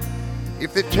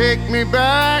 If they take me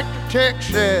back to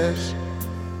Texas,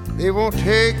 they won't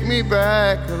take me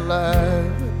back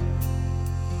alive.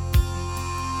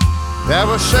 There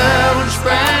were 7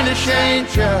 Spanish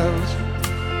angels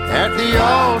at the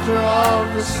altar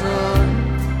of the sun.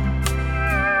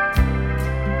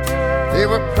 They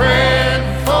were praying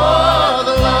for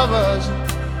the lovers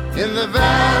in the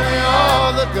valley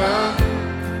of the gun.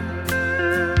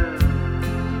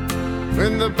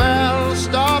 When the battle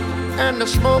stopped and the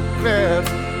smoke cleared,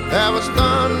 there was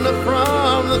thunder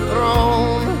from the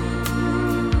throne.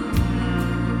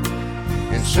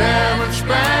 And 7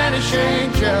 Spanish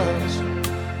angels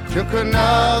took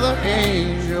another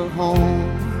angel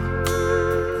home.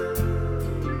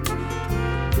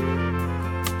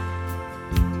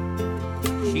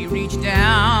 She reached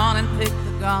down and picked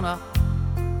the gun up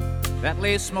that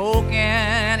lay smoking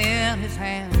in his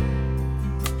hand.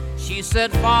 She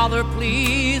said, Father,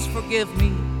 please forgive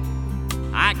me.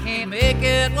 I can't make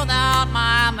it without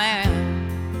my man.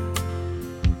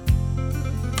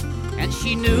 And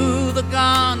she knew the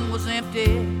gun was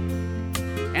empty,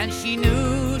 and she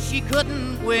knew she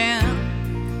couldn't win.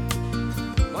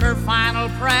 But her final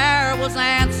prayer was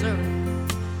answered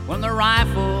when the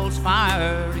rifles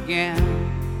fired again.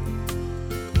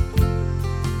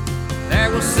 There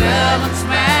were 7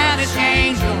 Spanish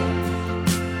angels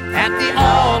at the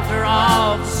altar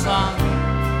of the sun.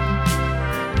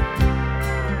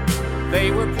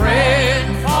 They were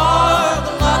praying for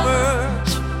the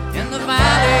lovers in the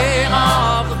valley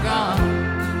of the gun.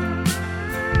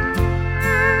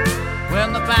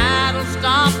 When the battle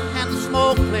stopped and the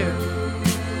smoke cleared,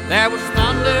 there was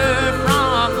thunder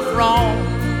from the throne.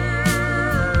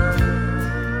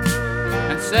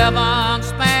 And 7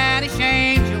 Spanish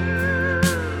angels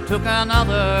took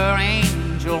another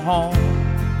angel home.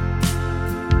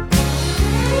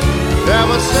 There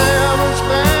were 7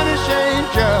 Spanish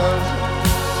angels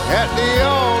at the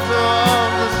altar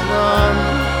of the sun.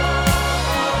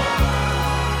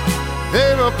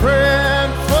 They were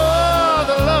praying for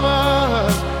the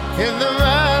lovers in the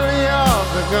valley of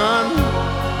the gun.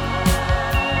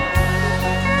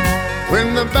 When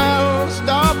the battle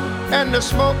stopped and the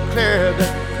smoke cleared,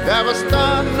 there was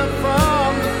thunder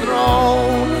from the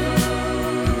throne.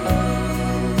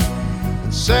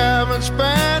 7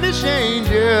 Spanish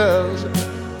angels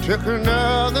took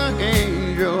another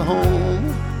angel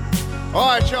home. All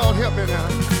right, y'all, help me now.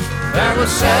 There were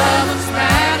 7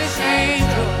 Spanish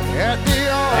angels at the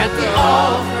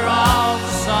altar of the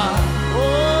sun.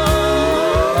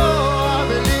 Oh, I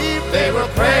believe they were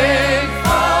praying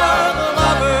for the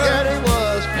lovers. Yeah, they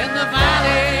was. In the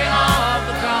valley of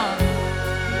the gun.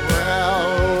 Well.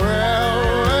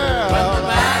 When the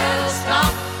battle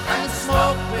stopped and the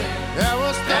smoke cleared, there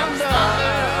was thunder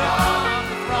on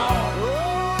the throne.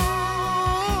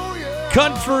 Oh, yeah.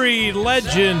 Country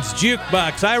Legends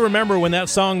Jukebox. I remember when that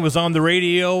song was on the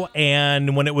radio,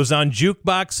 and when it was on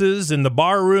jukeboxes in the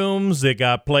bar rooms, it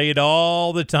got played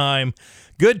all the time.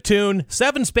 Good tune.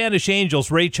 7 Spanish Angels,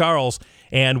 Ray Charles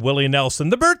and Willie Nelson.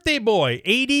 The birthday boy,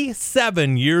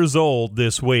 87 years old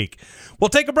this week. We'll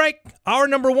take a break. Hour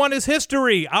number 1 is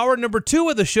history. Hour number 2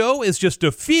 of the show is just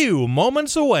a few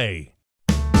moments away.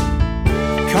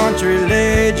 Country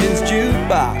Legends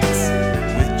Jukebox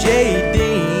with J.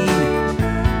 Dean,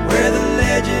 where the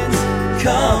legends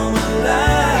come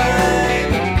alive.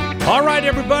 All right,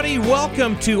 everybody,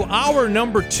 welcome to hour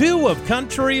number 2 of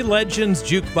Country Legends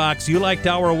Jukebox. You liked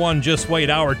hour 1, just wait.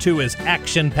 Hour 2 is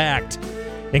action-packed,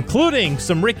 including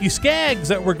some Ricky Skaggs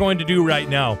that we're going to do right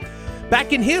now.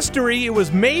 Back in history, it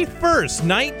was May 1st,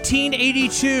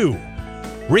 1982.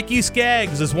 Ricky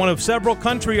Skaggs is one of several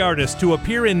country artists to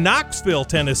appear in Knoxville,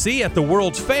 Tennessee at the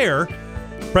World's Fair.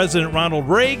 President Ronald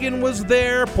Reagan was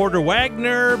there, Porter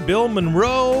Wagner, Bill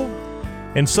Monroe,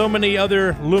 and so many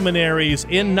other luminaries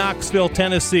in Knoxville,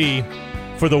 Tennessee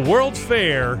for the World's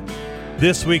Fair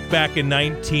this week back in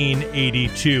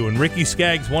 1982. And Ricky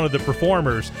Skaggs, one of the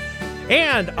performers.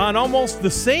 And on almost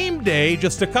the same day,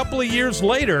 just a couple of years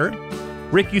later,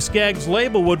 Ricky Skaggs'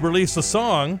 label would release a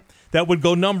song that would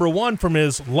go number 1 from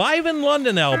his Live in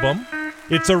London album.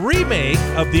 It's a remake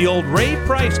of the old Ray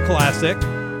Price classic,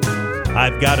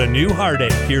 I've Got a New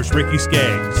Heartache. Here's Ricky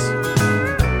Skaggs.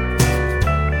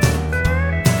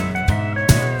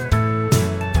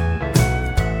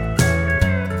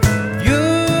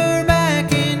 You're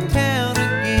back in town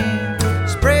again,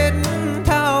 spreading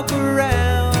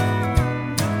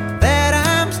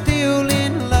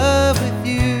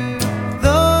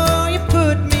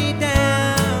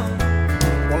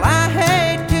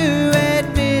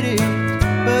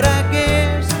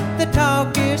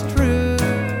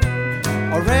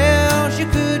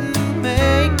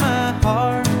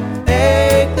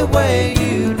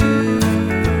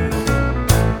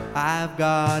I've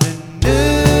got a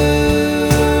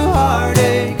new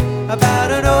heartache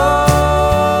about an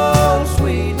old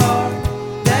sweetheart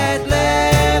that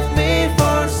left me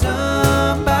for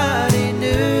somebody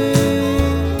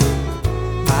new.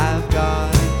 I've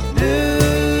got a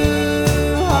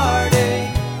new heartache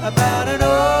about an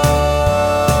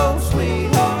old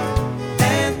sweetheart,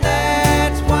 and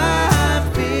that's why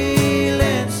I'm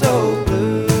feeling so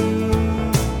blue.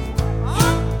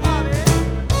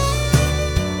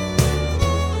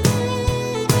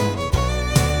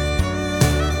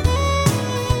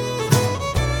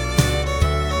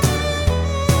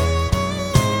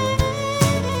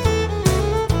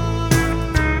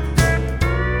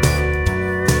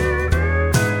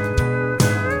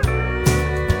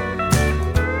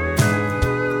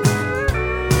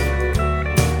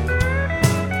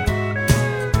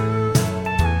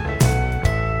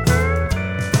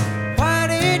 Why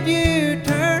did you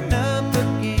turn up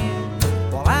again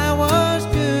while I was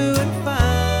doing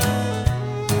fine?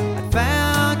 I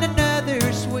found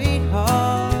another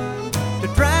sweetheart to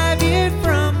drive you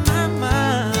from my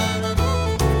mind.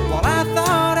 Well, I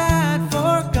thought I'd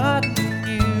forgotten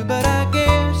you, but I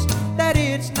guess that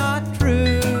it's not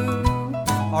true.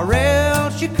 Or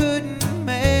else you couldn't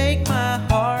make my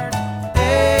heart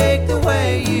ache the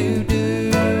way you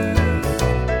do.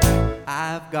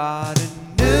 I've got a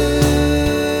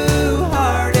new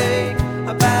heartache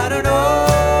about an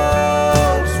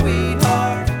old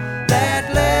sweetheart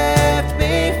that left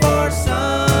me for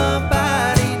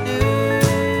somebody new.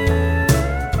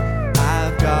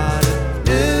 I've got a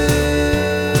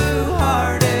new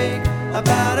heartache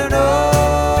about an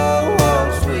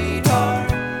old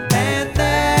sweetheart, and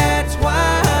that's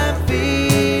why I'm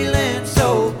feeling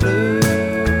so blue.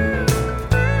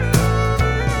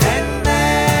 And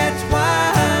that's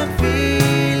why I'm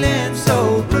feeling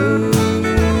so blue.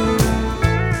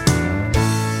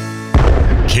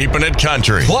 Keeping it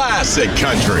country. Classic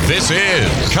country. This is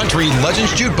Country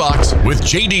Legends Jukebox with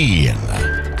JD.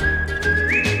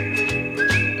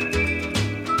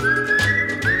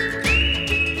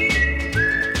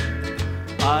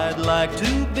 I'd like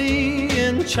to be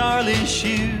in Charlie's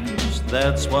shoes,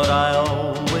 that's what I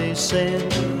always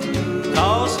said.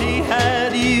 'Cause he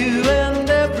had you and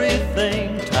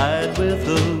everything tied with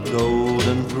a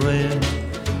golden thread.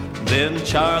 Then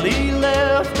Charlie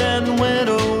left and went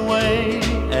away,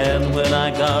 and when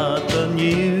I got the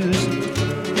news,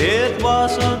 it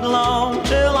wasn't long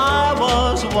till I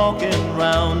was walking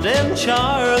round in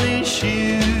Charlie's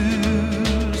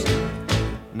shoes.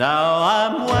 Now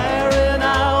I'm wearing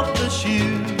out the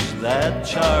shoes that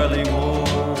Charlie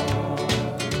wore,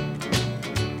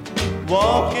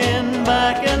 walking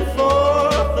back and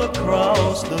forth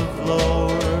across the floor.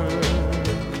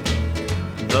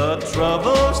 The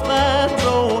troubles that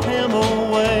drove him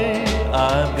away,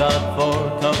 I've got for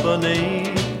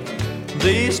company.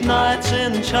 These nights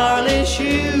in Charlie's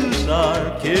shoes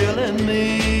are killing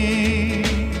me.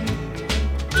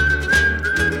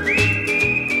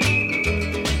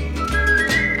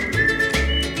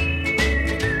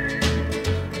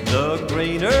 The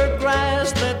greener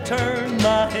grass that turned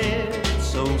my head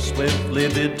so swiftly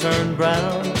did turn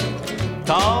brown.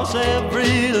 'Cause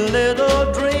every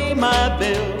little dream I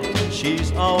built,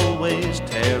 she's always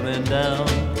tearing down.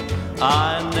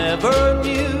 I never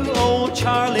knew old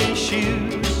Charlie's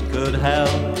shoes could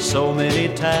have so many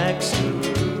tacks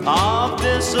of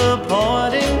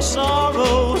disappointing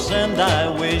sorrows, and I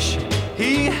wish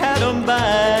he had 'em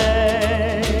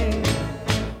back.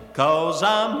 'Cause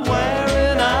I'm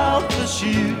wearing out the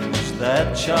shoes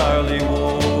that Charlie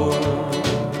wore,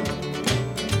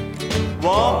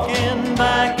 walking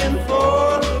back and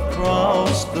forth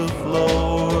across the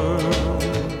floor.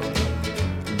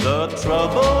 The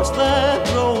troubles that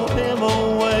drove him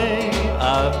away,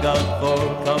 I've got for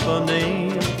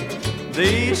company.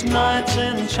 These nights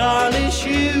in Charlie's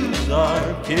shoes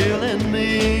are killing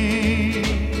me.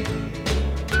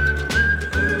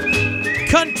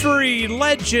 Country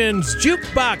Legends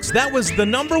Jukebox. That was the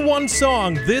 #1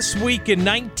 song this week in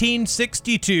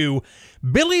 1962.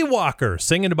 Billy Walker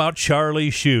singing about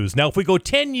Charlie's shoes. Now, if we go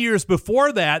 10 years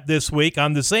before that this week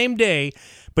on the same day,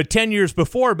 but 10 years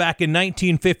before, back in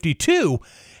 1952,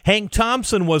 Hank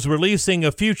Thompson was releasing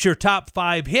a future top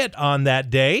 5 hit on that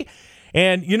day.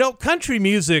 And, you know, country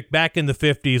music back in the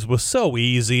 50s was so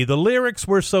easy. The lyrics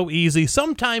were so easy,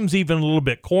 sometimes even a little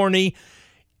bit corny,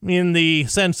 in the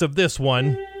sense of this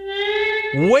one.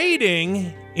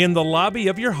 Waiting in the lobby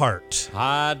of your heart.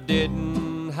 I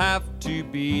didn't have to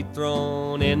be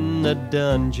thrown in the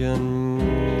dungeon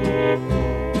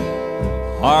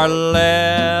or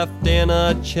left in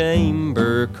a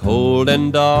chamber cold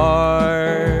and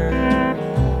dark.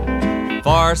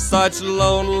 For such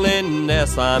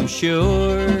loneliness, I'm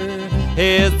sure,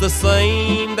 is the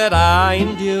same that I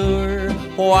endure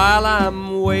while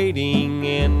I'm waiting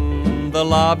in the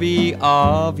lobby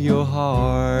of your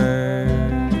heart.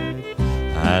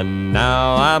 And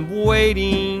now I'm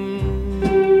waiting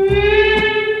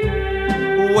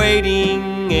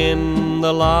in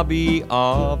the lobby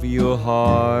of your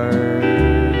heart.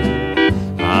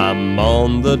 I'm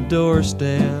on the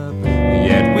doorstep,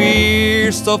 yet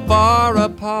we're so far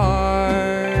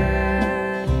apart.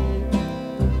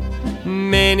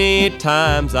 Many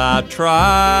times I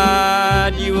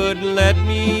tried, you wouldn't let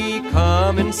me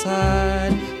come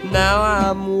inside. Now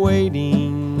I'm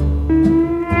waiting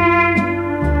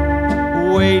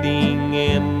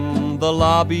in the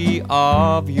lobby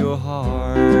of your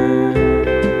heart.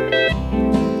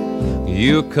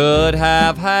 You could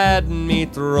have had me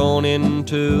thrown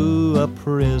into a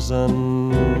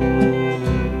prison,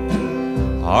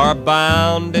 or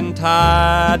bound and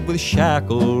tied with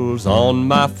shackles on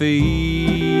my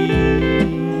feet.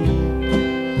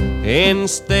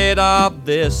 Instead of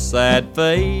this sad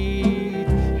fate,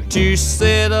 to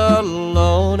sit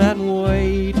alone and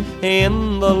wait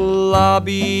in the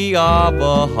lobby of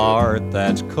a heart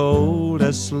that's cold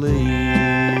as sleep.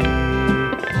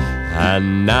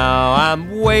 And now I'm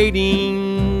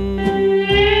waiting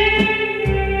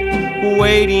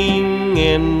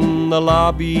in the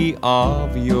lobby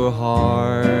of your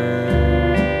heart.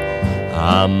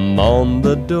 I'm on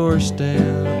the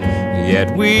doorstep,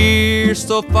 yet we're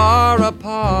so far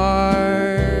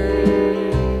apart.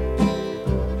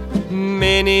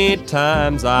 Many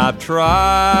times I've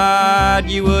tried,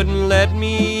 you wouldn't let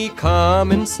me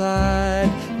come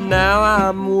inside. Now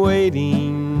I'm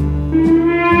waiting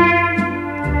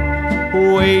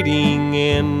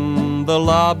in the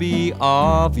lobby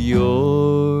of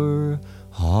your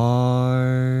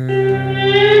heart.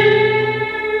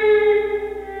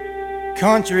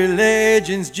 Country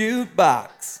Legends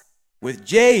Jukebox with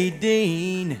J.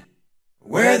 Dean,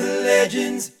 where the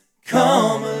legends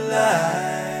come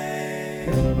alive.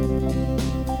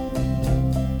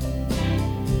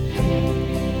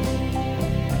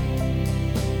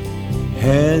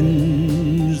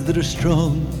 Hands that are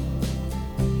strong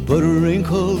but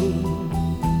wrinkled,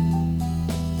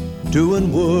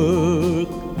 doing work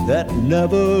that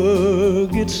never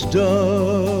gets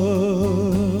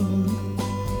done.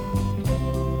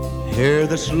 Hair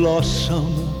that's lost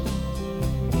some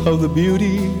of the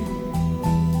beauty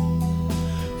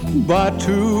by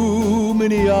too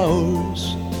many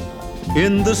hours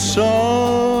in the sun.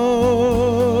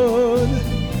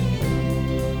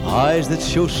 Eyes that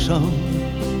show some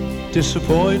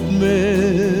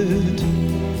disappointment,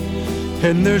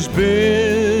 and there's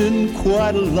been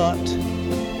quite a lot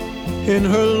in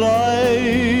her life.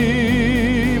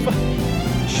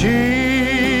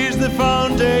 She's the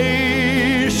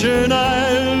foundation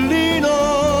I lean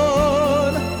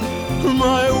on,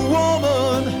 my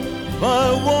woman,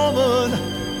 my woman,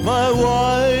 my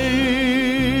wife.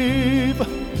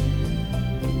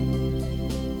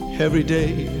 Every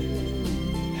day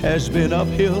has been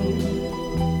uphill.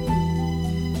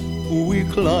 We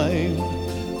climb,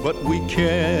 but we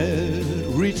can't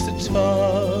reach the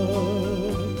top.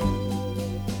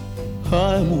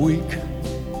 I'm weak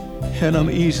and I'm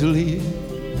easily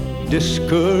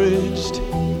discouraged.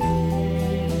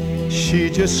 She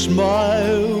just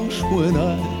smiles when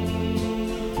I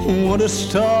want to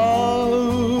stop.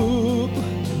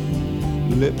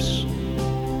 Lips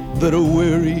that are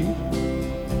weary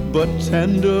but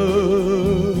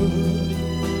tender,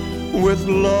 with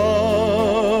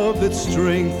love that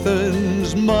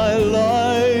strengthens my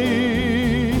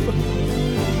life.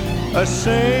 A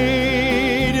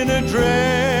saint in a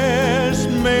dress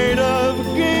made of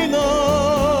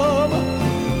gingham,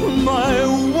 my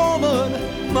woman,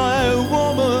 my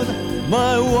woman,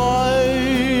 my wife.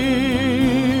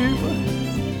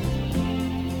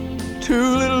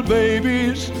 Two little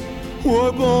babies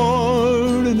were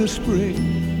born in the spring,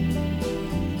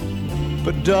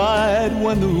 but died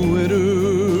when the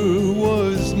winter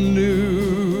was new.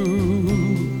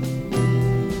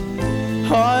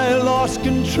 I lost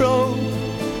control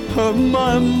of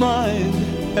my mind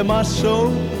and my soul,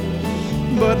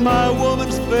 but my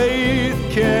woman's faith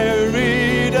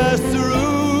carried us through.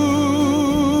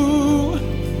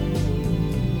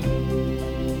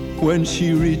 When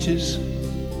she reaches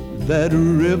that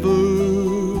river,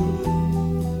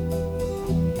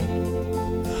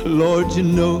 Lord, you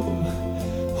know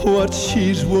what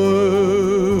she's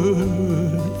worth.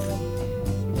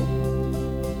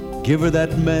 Give her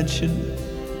that mansion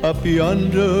up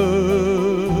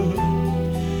yonder,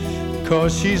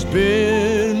 'cause she's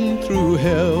been through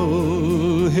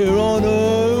hell here on earth.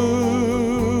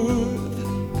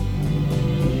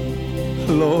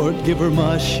 Lord, give her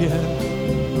my share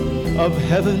of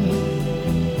heaven.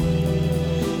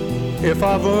 If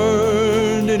I've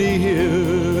earned any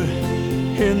here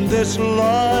in this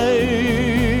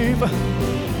life,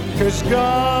 'cause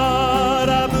God,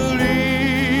 I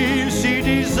believe she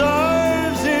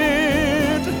deserves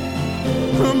it.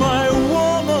 My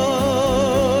woman,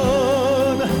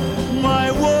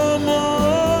 my woman,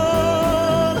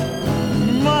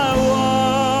 my wife.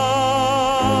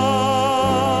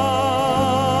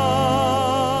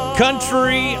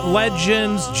 Country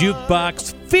Legends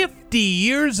Jukebox 50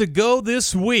 years ago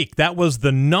this week. That was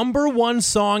the number one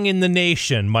song in the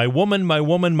nation. My Woman, My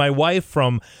Woman, My Wife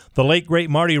from the late, great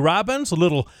Marty Robbins. A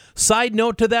little side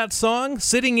note to that song.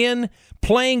 Sitting in,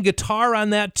 playing guitar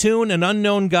on that tune, an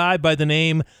unknown guy by the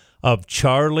name of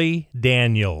Charlie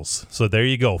Daniels. So there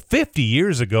you go. 50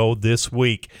 years ago this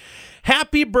week.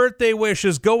 Happy birthday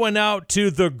wishes going out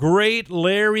to the great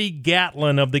Larry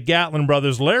Gatlin of the Gatlin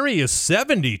Brothers. Larry is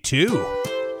 72.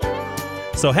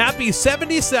 So happy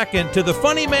 72nd to the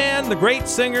funny man, the great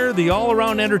singer, the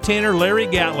all-around entertainer, Larry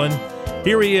Gatlin.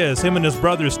 Here he is, him and his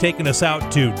brothers taking us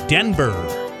out to Denver.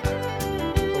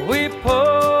 We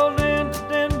pulled into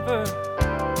Denver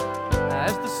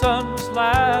as the sun was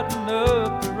lighting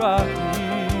up the Rockies.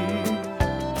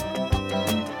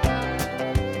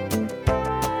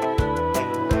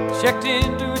 Checked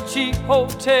into a cheap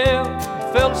hotel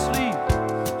and fell asleep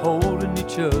holding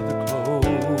each other close.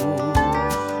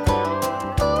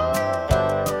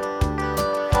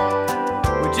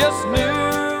 We just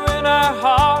knew in our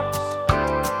hearts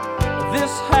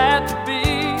this had to be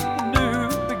a new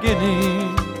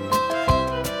beginning.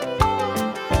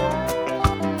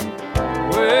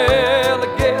 Well, I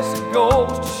guess it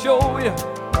goes to show you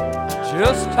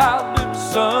just how little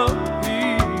some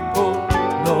people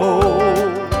know.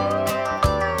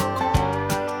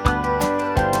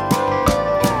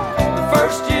 The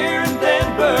first year in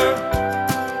Denver,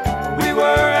 we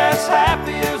were as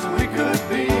happy as we could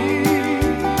be.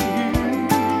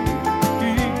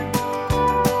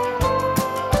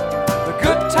 The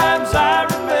good times I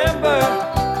remember,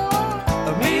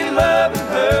 me loving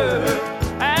her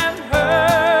and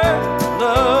her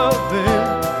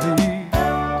loving me.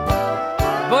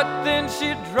 But then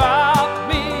she dropped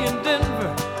me in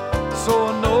Denver, so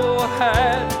I know I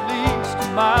had at least a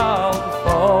mile to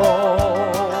fall.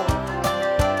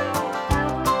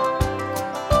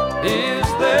 Is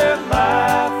there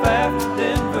life after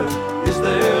Denver? Is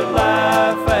there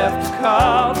life after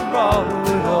Colorado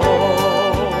at all?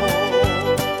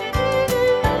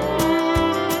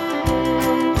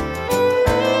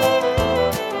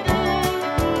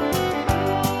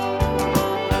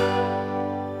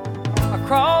 I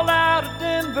crawled out of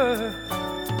Denver,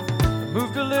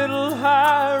 moved a little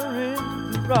higher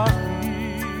into the Rockies.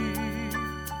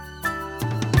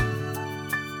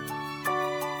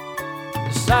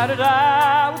 Decided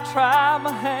I would try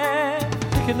my hand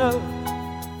picking up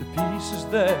the pieces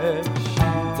that she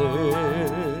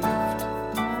left.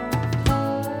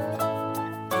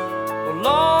 Oh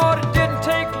Lord, it didn't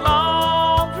take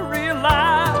long to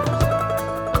realize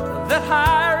that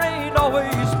higher ain't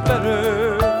always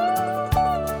better.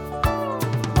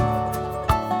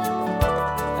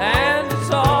 And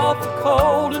it's awful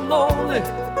cold and lonely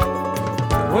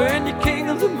when you're king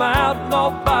of the mountain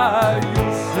all by yourself.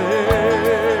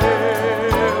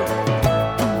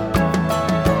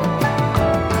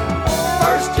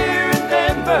 First year in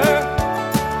Denver,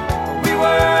 we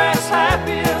were as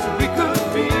happy as we could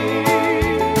be.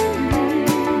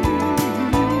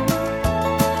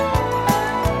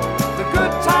 The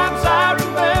good times I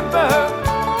remember,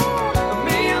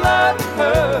 me loving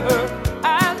her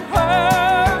and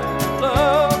her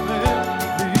loving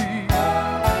me.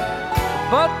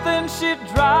 But then she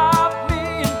dropped me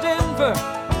in Denver,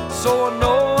 so I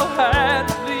know I had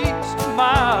at least a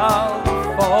mile to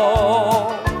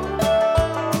fall.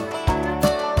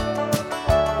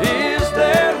 Is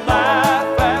there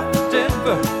life after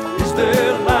Denver? Is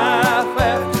there life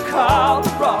after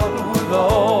Colorado at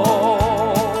all?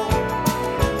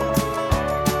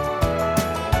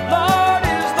 Lord,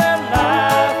 is there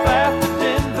life after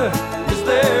Denver? Is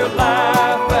there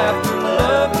life after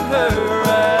loving her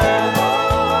at all?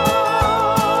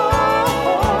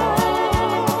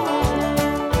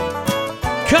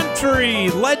 Country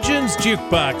Legends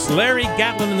Jukebox. Larry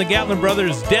Gatlin and the Gatlin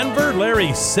Brothers, Denver.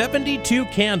 Larry, 72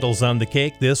 candles on the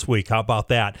cake this week. How about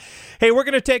that? Hey, we're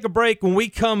going to take a break. When we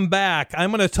come back,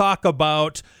 I'm going to talk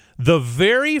about the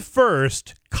very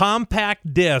first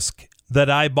compact disc that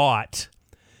I bought.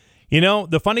 You know,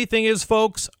 the funny thing is,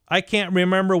 folks, I can't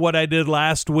remember what I did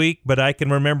last week, but I can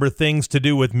remember things to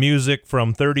do with music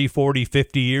from 30, 40,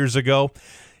 50 years ago.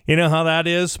 You know how that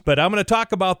is? But I'm going to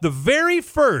talk about the very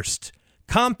first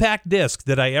compact disc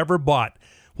that I ever bought.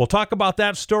 We'll talk about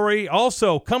that story.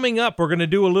 Also, coming up, we're going to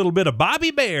do a little bit of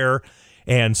Bobby Bear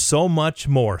and so much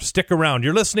more. Stick around.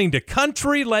 You're listening to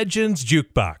Country Legends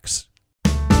Jukebox.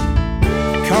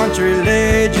 Country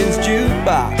Legends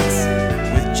Jukebox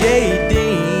with Jay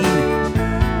Dean,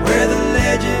 where the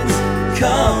legends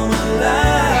come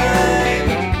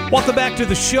alive. Welcome back to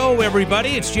the show,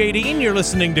 everybody. It's Jay Dean. You're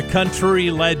listening to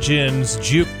Country Legends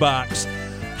Jukebox.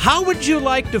 How would you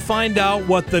like to find out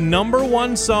what the number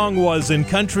one song was in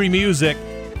country music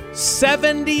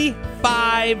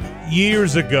 75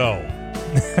 years ago?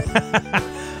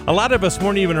 A lot of us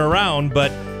weren't even around,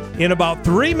 but in about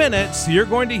 3 minutes, you're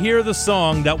going to hear the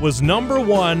song that was number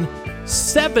one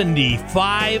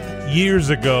 75 years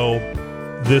ago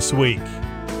this week.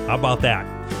 How about that?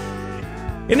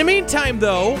 In the meantime,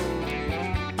 though,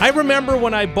 I remember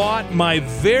when I bought my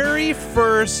very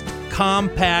first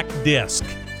compact disc.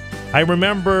 I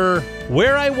remember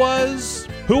where I was,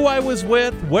 who I was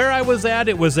with, where I was at.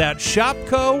 It was at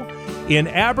Shopko in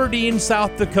Aberdeen,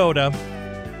 South Dakota.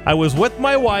 I was with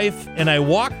my wife, and I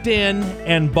walked in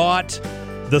and bought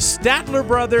the Statler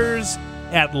Brothers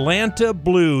Atlanta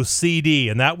Blue CD,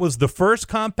 and that was the first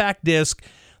compact disc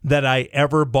that I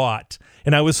ever bought.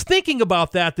 And I was thinking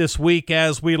about that this week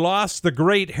as we lost the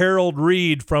great Harold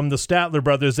Reed from the Statler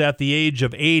Brothers at the age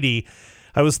of 80.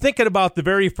 I was thinking about the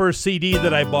very first CD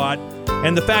that I bought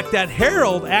and the fact that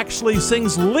Harold actually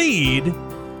sings lead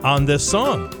on this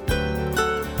song.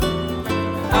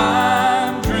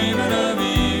 I'm dreaming of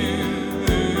you,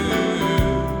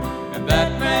 and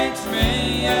that makes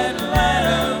me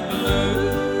Atlanta blue.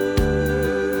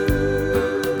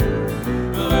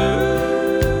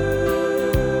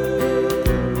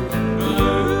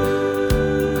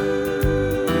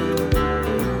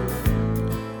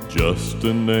 Just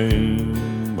a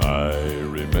name I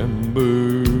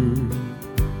remember,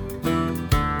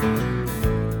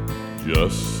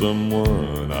 just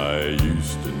someone I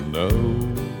used to know,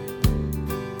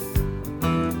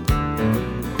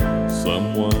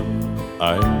 someone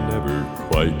I never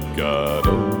quite got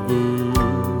over.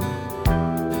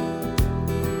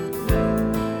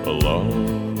 A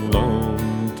long, long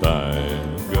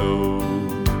time ago.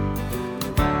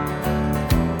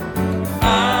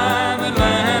 I'm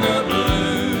Atlanta blue,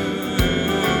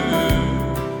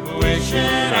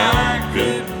 wishing I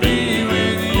could be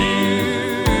with you.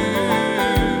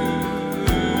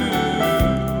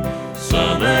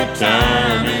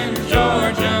 Summertime in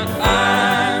Georgia,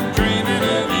 I'm dreaming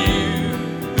of you,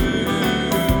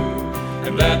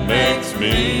 and that makes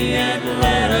me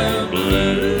Atlanta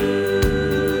blue.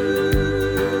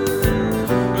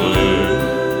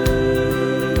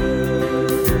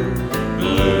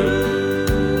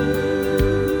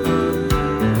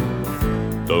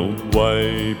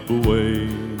 Wipe away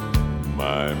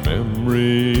my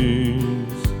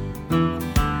memories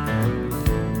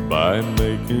by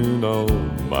making all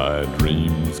my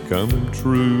dreams come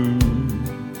true.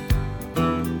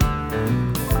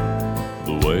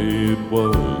 The way it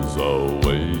was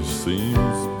always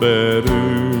seems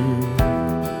better,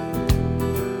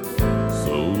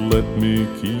 so let me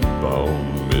keep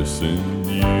on missing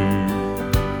you.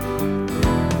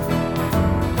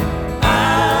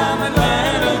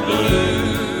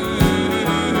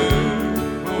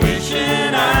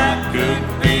 Wishing I could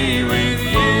be with you.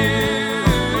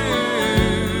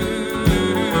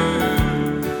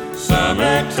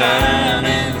 Summertime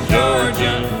in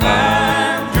Georgia,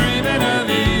 I'm dreaming of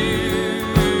you.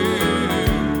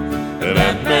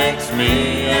 That makes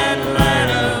me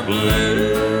Atlanta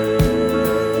blue.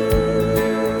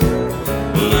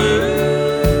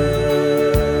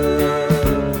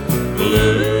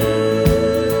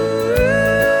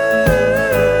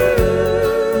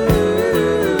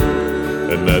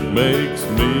 Makes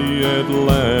me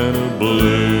Atlanta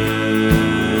blue.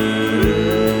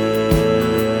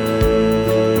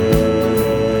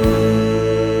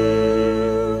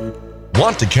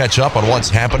 Want to catch up on what's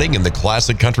happening in the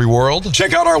classic country world?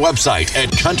 Check out our website at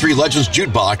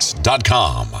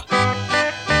countrylegendsjukebox.com.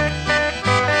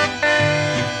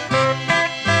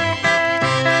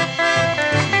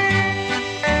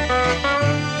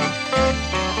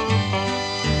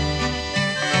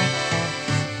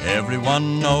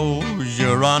 Everyone knows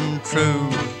you're untrue,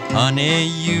 honey,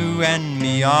 you and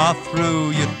me are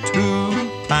through. You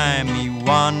two-time me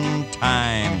one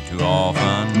time too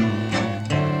often.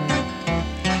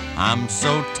 I'm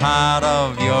so tired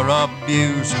of your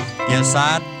abuse, guess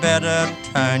I'd better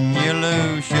turn you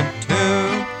loose. You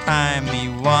time me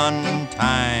one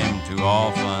time too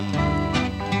often.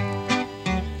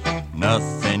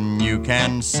 Nothing you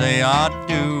can say or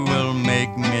do will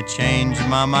make me change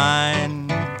my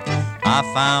mind. I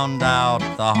found out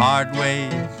the hard way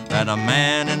that a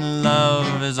man in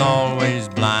love is always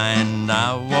blind.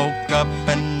 I woke up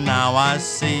and now I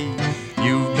see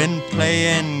you've been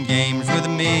playing games with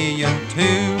me. You're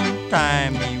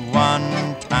two-time me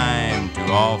one time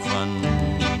too often.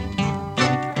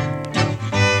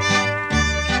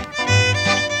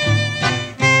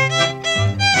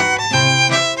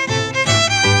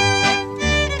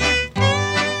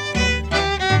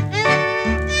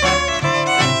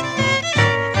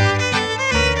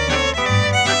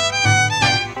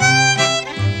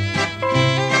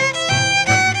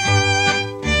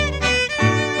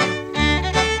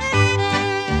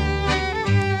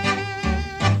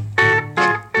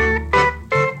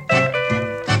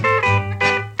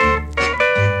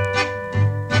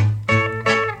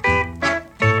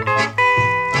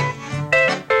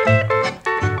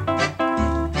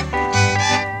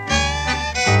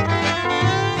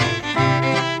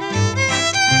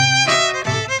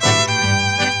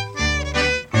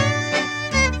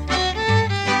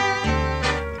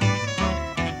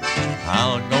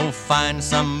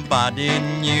 Somebody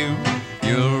new,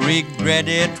 you'll regret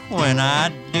it when I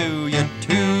do. You're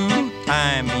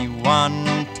two-time me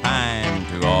one time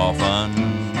too often.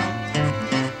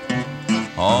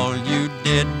 All you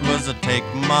did was take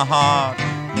my heart,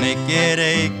 make it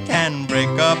ache and break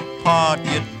apart.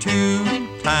 You're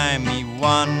two-time me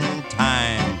one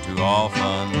time too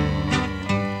often.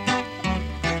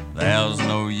 There's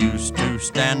no use to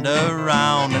stand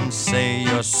around and say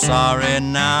you're sorry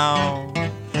now.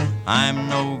 I'm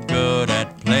no good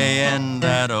at playing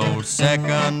that old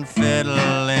second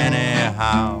fiddle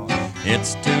anyhow.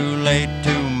 It's too late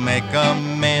to make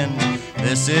amends.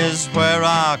 This is where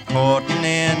our courting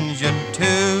ends. You're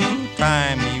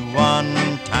two-time me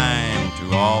one time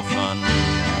too often.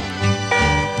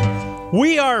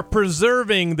 We are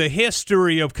preserving the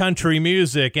history of country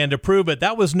music, and to prove it,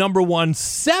 that was number one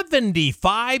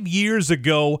 75 years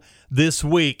ago this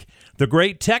week. The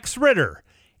great Tex Ritter.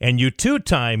 And you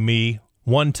two-time me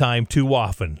one time too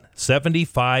often,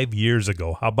 75 years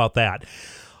ago. How about that?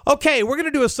 Okay, we're going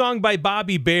to do a song by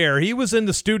Bobby Bare. He was in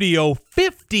the studio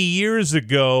 50 years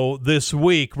ago this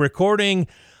week, recording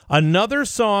another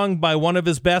song by one of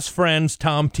his best friends,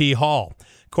 Tom T. Hall.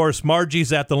 Of course,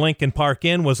 Margie's at the Lincoln Park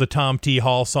Inn was a Tom T.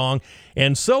 Hall song,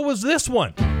 and so was this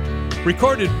one.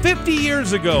 Recorded 50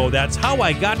 years ago, that's How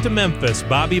I Got to Memphis,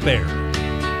 Bobby Bare.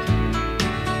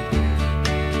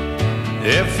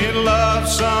 If you love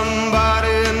somebody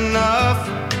enough,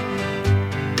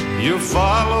 you'll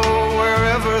follow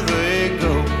wherever they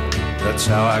go. That's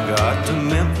how I got to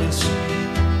Memphis.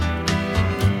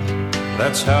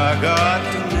 That's how I got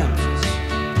to Memphis.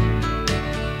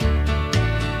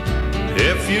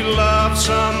 If you love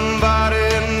somebody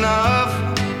enough,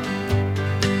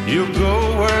 you'll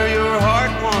go where your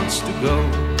heart wants to go.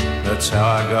 That's how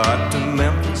I got to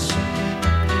Memphis.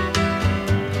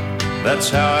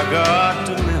 That's how I got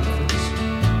to Memphis.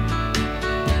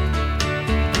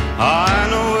 I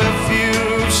know if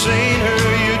you've seen her,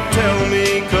 you'd tell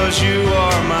me, 'cause you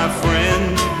are my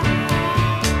friend.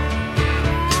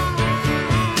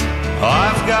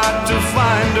 I've got to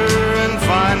find her and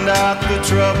find out the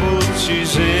trouble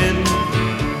she's in.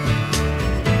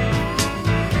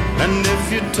 And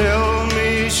if you tell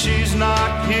me she's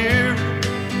not here,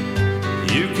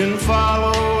 you can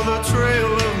follow the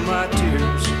trail of my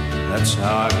tears. That's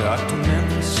how I got to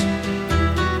Memphis.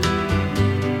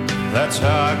 That's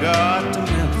how I got to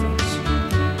Memphis.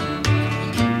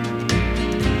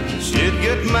 She'd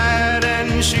get mad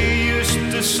and she used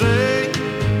to say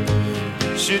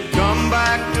she'd come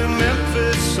back to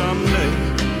Memphis someday.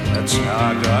 That's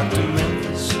how I got to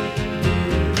Memphis.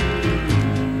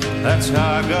 That's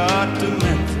how I got to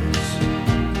Memphis.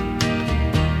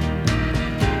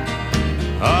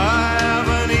 I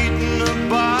haven't eaten a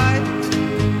bite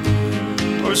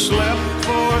or slept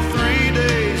for 3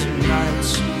 days and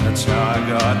nights. That's how I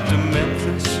got to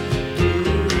Memphis.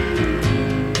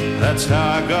 That's how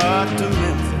I got to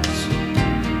Memphis.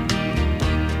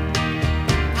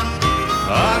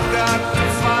 I've got to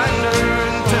find her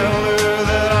and tell her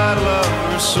that I love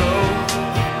her so.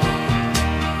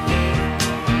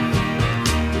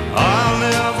 I'll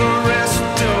never rest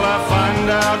till I find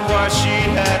out why she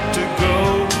had to go.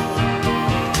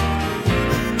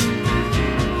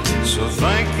 So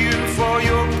thank you for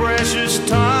your precious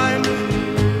time.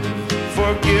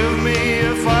 Forgive me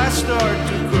if I start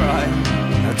to cry.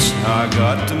 That's how I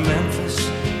got to Memphis.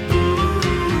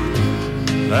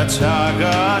 That's how I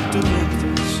got to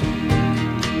Memphis.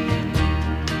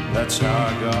 that's how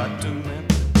I got to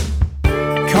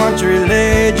Memphis. Country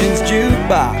Legends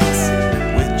Jukebox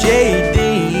with J.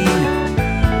 Dean,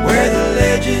 where the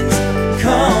legends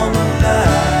come alive.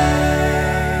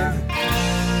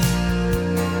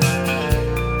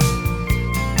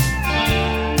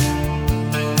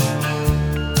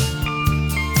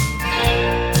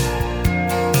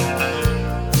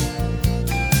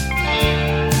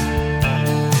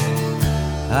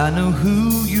 I know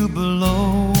who you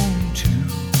belong to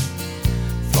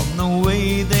from the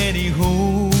way that he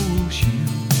holds you,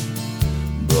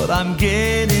 but I'm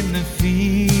getting the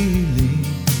feeling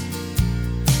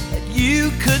that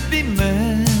you could be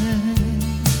mine.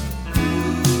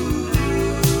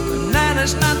 But now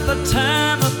is not the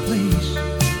time or place,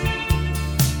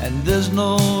 and there's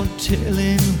no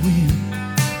telling when.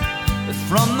 But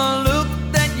from the look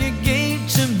that you gave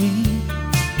to me,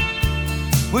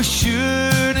 we're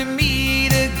sure to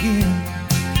meet again.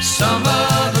 Some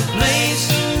other place,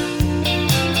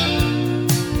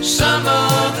 some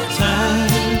other time,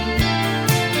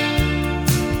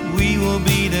 we will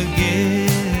be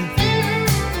together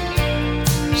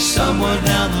somewhere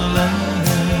down the line.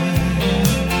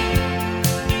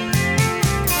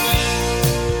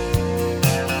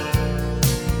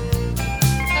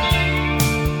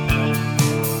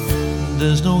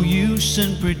 There's no use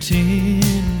in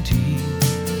pretending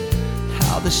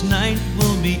how this night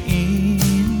will be ending.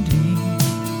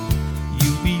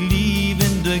 You be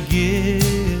leaving together,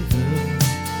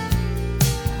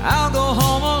 I'll go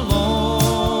home alone.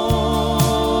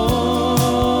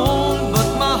 But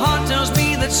my heart tells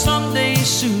me that someday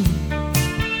soon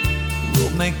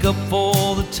we'll make up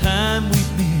for the time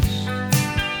we've missed.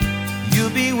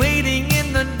 You'll be waiting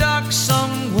in the dark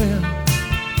somewhere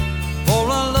for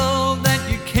a love that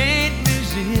you can't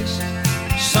resist.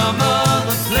 Some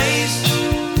other place,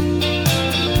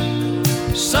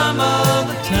 some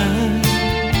other time,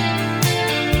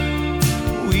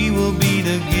 we will be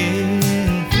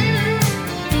together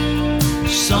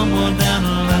somewhere down the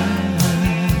line,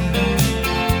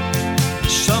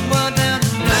 somewhere down the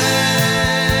line.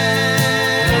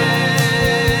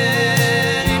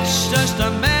 It's just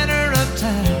a matter of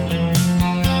time.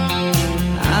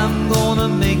 I'm gonna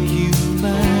make you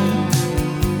mine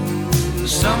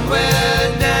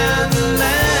somewhere down the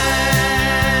line.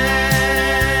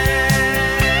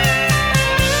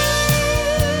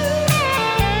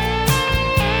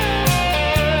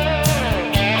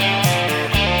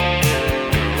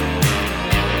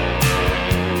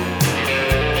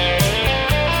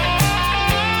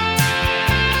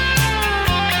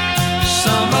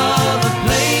 Some other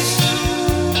place,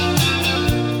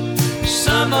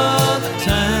 some other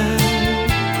time,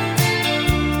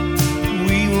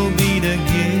 we will be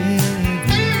together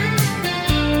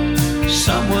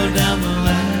somewhere down the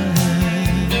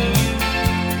line.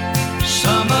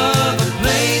 Some other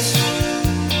place,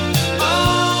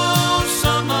 oh,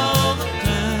 some other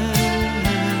time.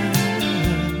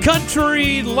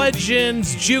 Country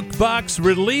Legends Jukebox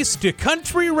released to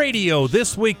country radio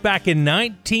this week back in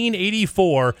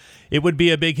 1984. It would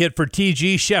be a big hit for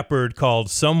T.G. Shepherd called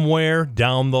Somewhere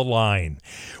Down the Line.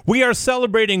 We are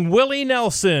celebrating Willie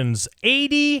Nelson's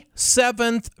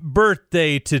 87th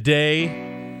birthday today.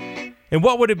 And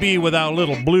what would it be without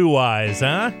little Blue Eyes,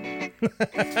 huh?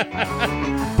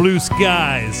 Blue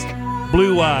skies,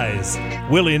 blue eyes,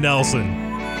 Willie Nelson.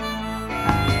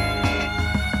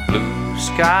 Blue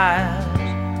skies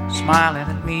smiling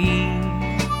at me,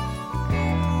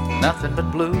 nothing but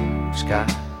blue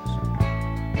skies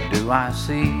do I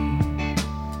see.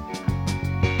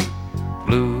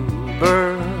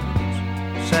 Bluebirds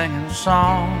singing a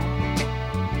song,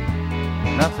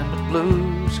 nothing but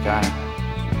blue skies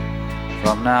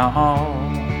from now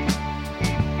on.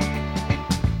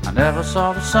 I never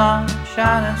saw the sun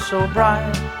shining so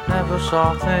bright, never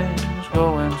saw things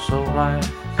going so right.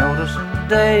 Noticing the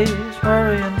days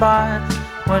hurrying by,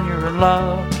 when you're in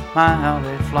love, my how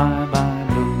they fly by.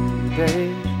 Blue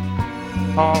days,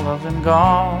 all of them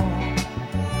gone,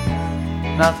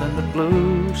 nothing but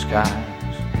blue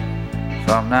skies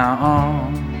from now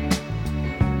on.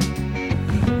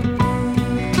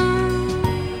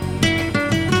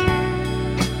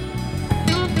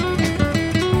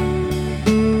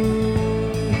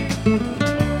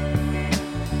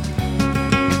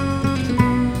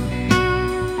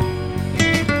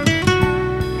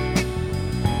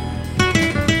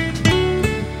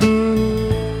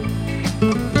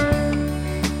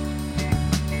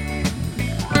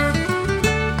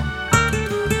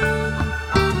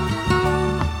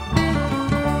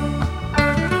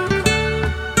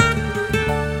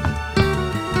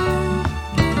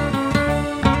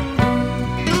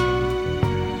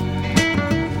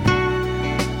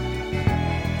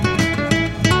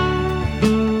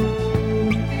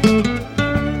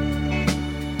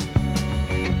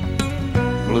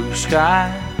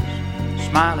 skies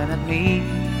smiling at me.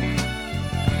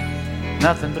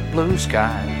 Nothing but blue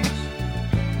skies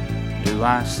do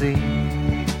I see.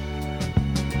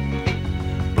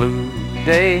 Blue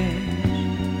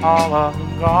days, all of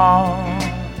them gone.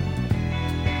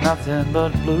 Nothing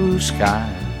but blue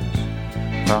skies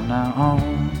from now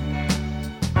on.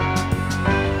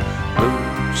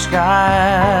 Blue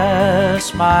skies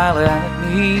smiling at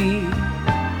me.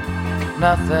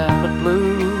 Nothing but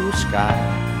blue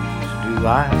skies do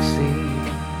I see.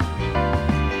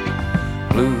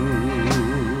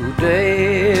 Blue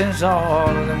days, all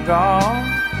of them gone.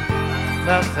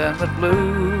 Nothing but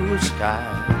blue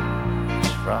skies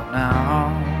from now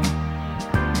on.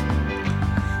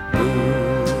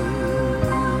 Blue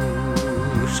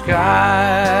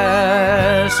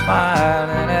skies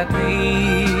smiling at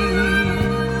me.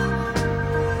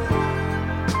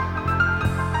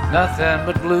 Nothing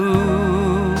but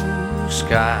blue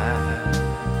skies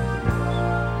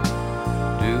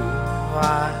do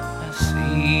I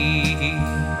see.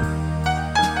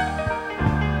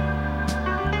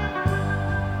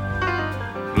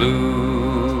 Blue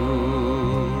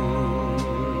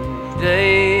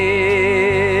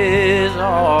days,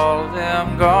 all of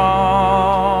them gone.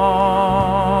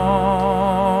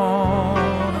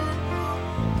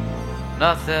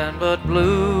 Nothing but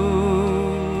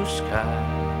blue skies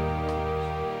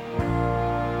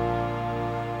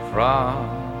from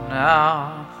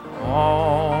now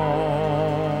on.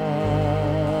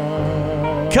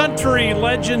 Country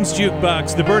Legends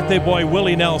Jukebox, the birthday boy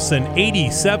Willie Nelson,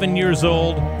 87 years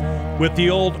old, with the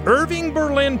old Irving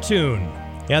Berlin tune.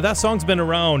 Yeah, that song's been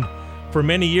around for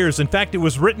many years. In fact, it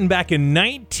was written back in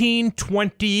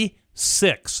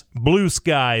 1926. Blue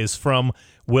Skies from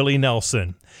Willie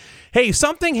Nelson. Hey,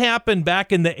 something happened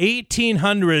back in the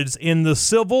 1800s in the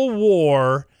Civil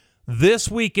War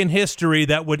this week in history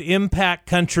that would impact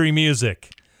country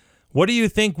music. What do you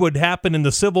think would happen in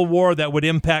the Civil War that would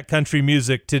impact country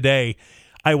music today?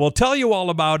 I will tell you all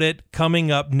about it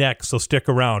coming up next, so stick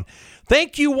around.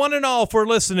 Thank you one and all for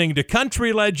listening to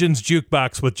Country Legends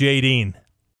Jukebox with Jay Dean.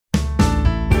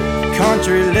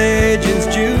 Country Legends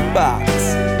Jukebox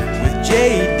with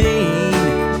Jay Dean,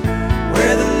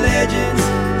 where the legends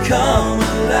come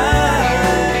alive.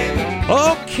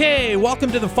 Okay,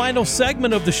 welcome to the final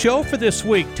segment of the show for this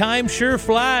week. Time sure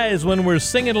flies when we're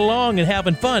singing along and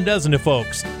having fun, doesn't it,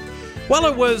 folks? Well,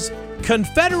 it was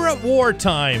Confederate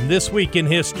wartime this week in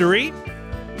history.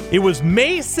 It was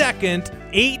May 2nd,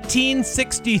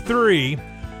 1863.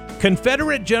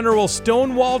 Confederate General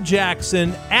Stonewall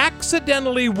Jackson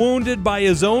accidentally wounded by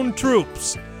his own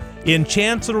troops in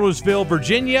Chancellorsville,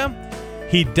 Virginia.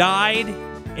 He died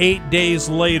 8 days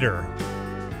later.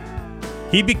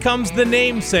 He becomes the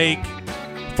namesake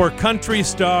for country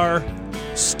star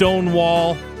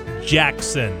Stonewall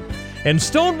Jackson. And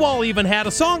Stonewall even had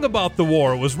a song about the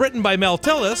war. It was written by Mel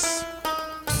Tillis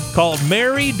called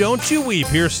Mary, Don't You Weep.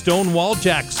 Here's Stonewall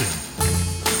Jackson.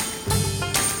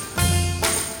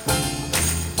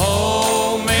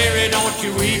 Oh, Mary, don't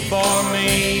you weep for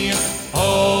me.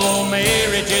 Oh,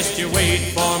 Mary, just you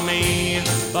wait for me.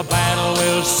 The battle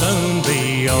will soon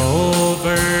be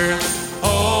over.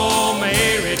 Oh,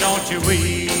 Mary, don't you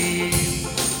weep.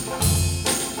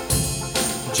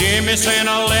 Jimmy sent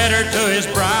a letter to his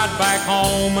bride back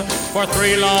home. For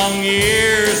 3 long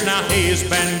years now he's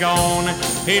been gone.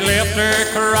 He left her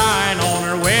crying on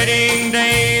her wedding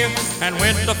day and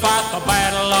went to fight the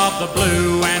battle of the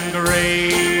blue and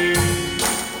gray.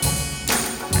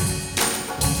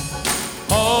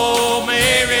 Oh,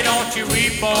 Mary, don't you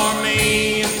weep for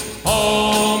me.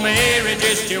 Oh, Mary,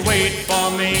 just you wait for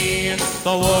me.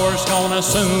 The war's gonna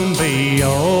soon be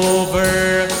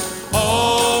over.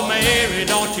 Oh, Mary,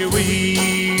 don't you weep.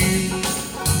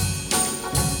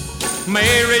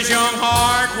 Mary's young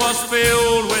heart was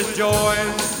filled with joy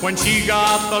when she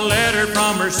got the letter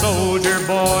from her soldier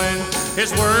boy.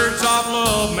 His words of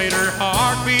love made her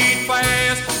heart beat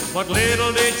fast, but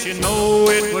little did she know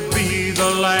it would be the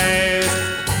last.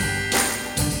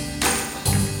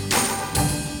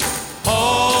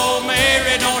 Oh,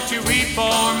 Mary, don't you weep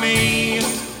for me.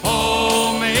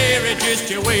 Oh, Mary, just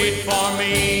you wait for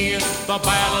me. The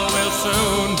battle will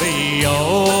soon be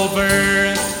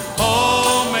over.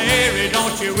 Oh, Mary,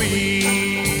 don't you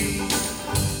weep.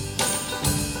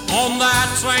 On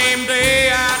that same day,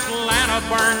 Atlanta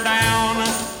burned down.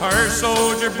 Her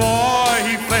soldier boy,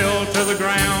 he fell to the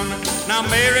ground. Now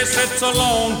Mary sits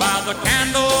alone by the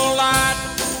candlelight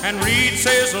and reads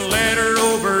his letter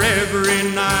over every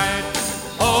night.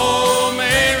 Oh,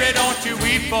 Mary, don't you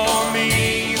weep for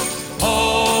me.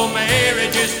 Oh, Mary,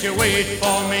 just you wait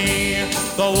for me.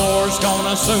 The war's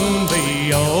gonna soon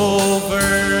be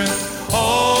over.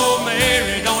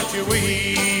 don't you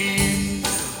weep.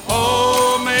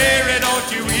 Oh, Mary,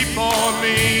 don't you weep for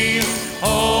me.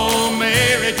 Oh,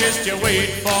 Mary, just you wait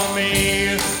for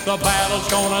me. The battle's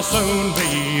gonna soon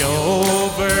be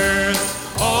over.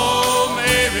 Oh,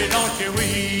 Mary, don't you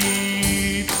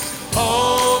weep.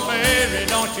 Oh, Mary,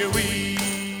 don't you weep.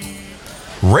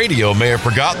 Radio may have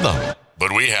forgotten them,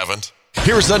 but we haven't.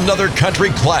 Here's another country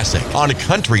classic on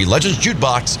Country Legends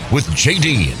Jukebox with J.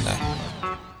 Dean.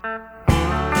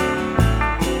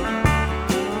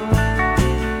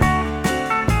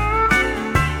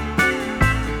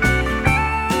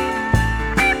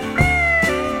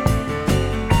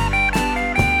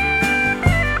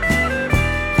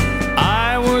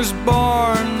 I was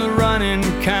born the running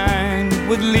kind,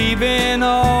 with leaving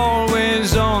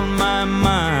always on my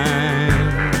mind.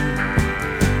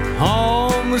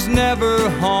 Home was never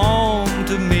home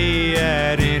to me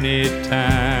at any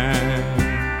time.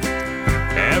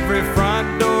 Every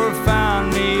front door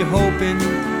found me hoping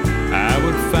I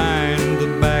would find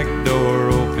the back door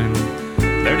open.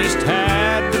 There just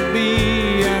had to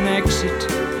be an exit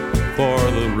for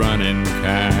the running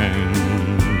kind.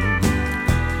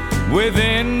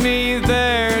 Within me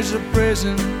there's a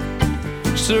prison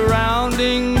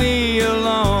surrounding me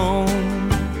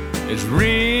alone, as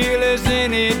real as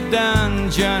any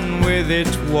dungeon with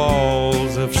its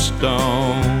walls of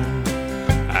stone.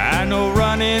 I know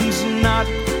running's not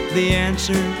the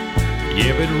answer,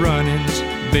 yeah, but running's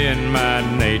been my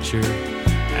nature,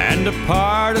 and a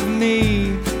part of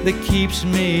me that keeps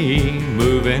me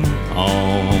moving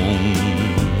on.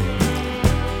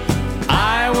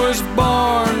 I was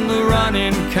born the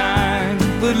running kind,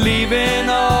 but leaving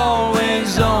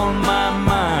always on my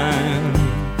mind.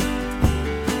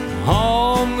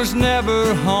 Home was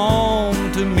never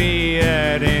home to me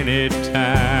at any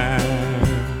time.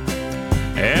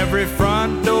 Every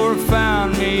front door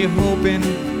found me hoping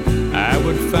I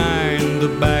would find the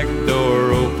back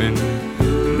door open.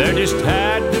 There just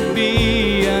had to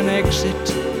be an exit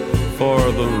for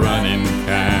the running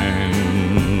kind.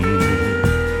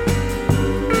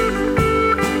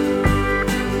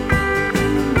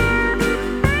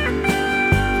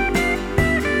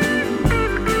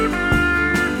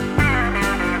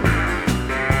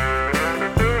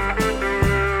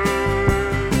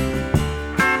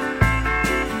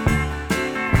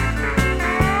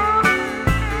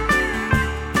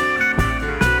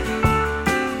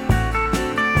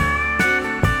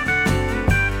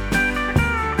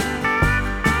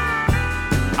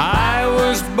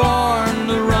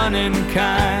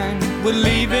 Kind, with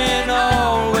leaving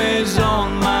always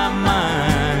on my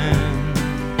mind.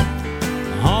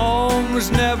 Home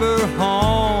was never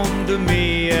home to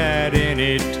me at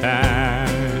any time.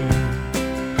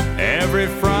 Every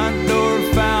front door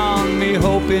found me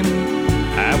hoping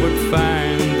I would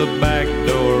find the back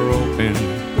door open.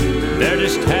 There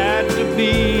just had to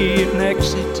be an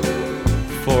exit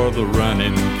for the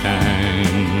running kind.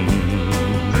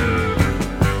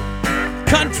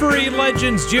 Country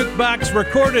Legends Jukebox,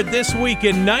 recorded this week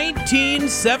in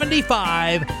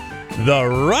 1975. The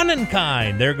Runnin'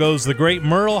 Kind. There goes the great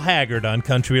Merle Haggard on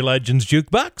Country Legends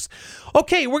Jukebox.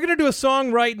 Okay, we're going to do a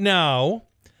song right now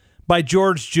by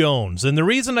George Jones. And the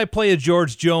reason I play a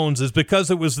George Jones is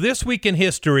because it was this week in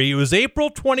history. It was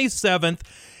April 27th,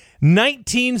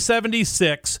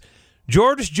 1976.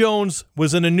 George Jones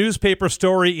was in a newspaper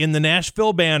story in the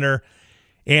Nashville Banner,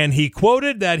 and he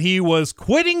quoted that he was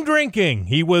quitting drinking.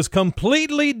 He was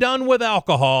completely done with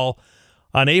alcohol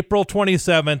on April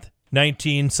 27th,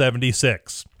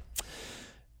 1976.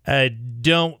 I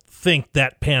don't think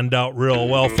that panned out real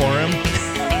well for him.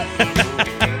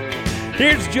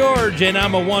 Here's George, and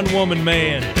I'm a one-woman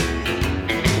man.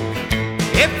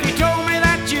 If you told me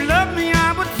that you loved me,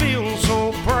 I would feel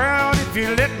so proud. If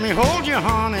you let me hold you,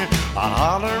 honey, I'd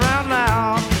holler out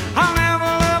loud. I'll never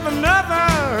love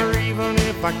another, even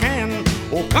if I can.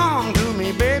 Oh, come to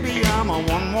me, baby, I'm a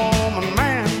one-woman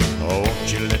man. Oh,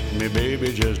 won't you let me,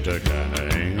 baby, just to kind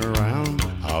of hang around?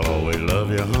 I'll always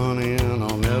love you, honey, and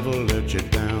I'll never let you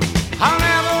down. I'll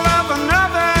never love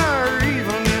another,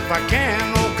 even if I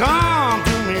can. Oh, come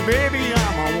to me, baby,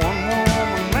 I'm a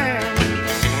one-woman man.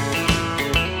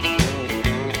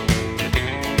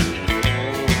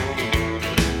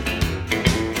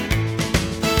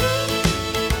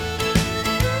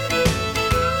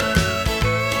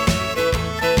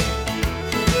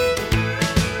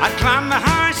 I'd climb the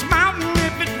highest mountain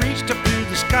if it reached up to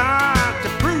the sky. To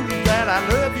prove that I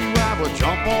love you, I would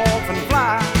jump off and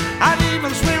fly. I'd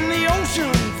even swim the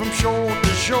ocean from shore to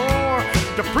shore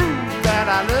to prove that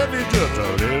I love you just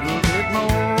a little bit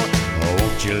more. Oh,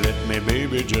 won't you let me,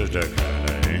 baby, just to kind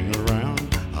of hang around?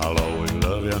 I'll always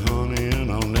love you, honey,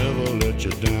 and I'll never let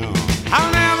let you down.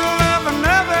 I'll never love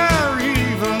another,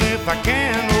 even if I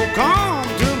can. Oh, come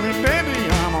to me, baby,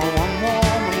 I'm a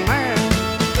one-woman man.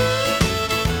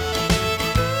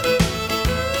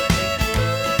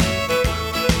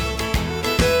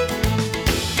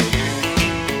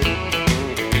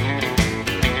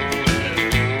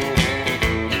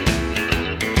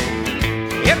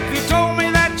 If you told me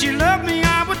that you loved me,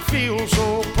 I would feel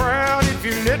so proud. If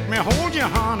you let me hold you,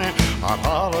 honey, I'd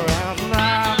holler out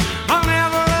loud. I'll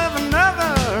never love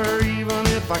another, even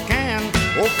if I can.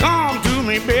 Oh, come to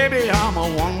me, baby, I'm a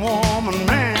one-woman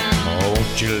man. Oh,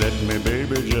 won't you let me,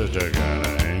 baby, just to kinda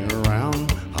hang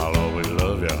around? I'll always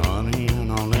love you, honey,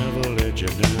 and I'll never let you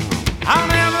down. I'll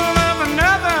never love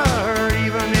another,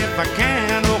 even if I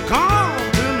can. Oh, come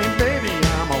to me, baby,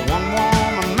 I'm a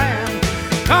one-woman man.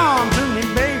 Come to me,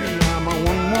 baby, I'm a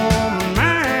one-woman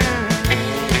man.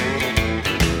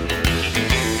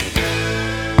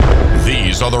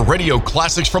 These are the radio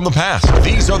classics from the past.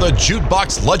 These are the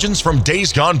jukebox legends from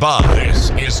days gone by. This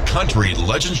is Country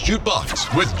Legends Jukebox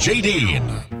with J.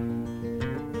 Dean.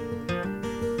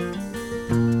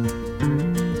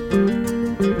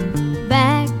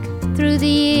 Back through the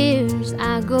years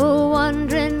I go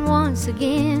wandering once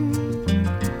again,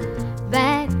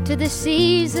 back to the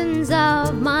seasons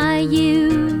of my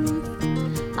youth.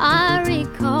 I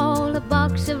recall a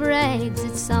box of rags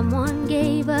that someone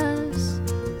gave us,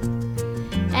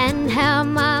 and how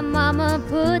my mama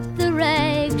put the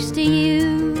rags to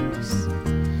use.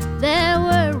 There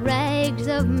were rags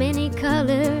of many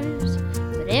colors,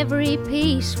 but every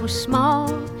piece was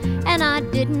small, and I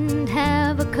didn't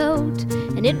have a coat,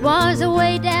 and it was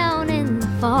away down in the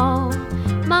fall.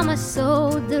 Mama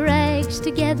sewed the rags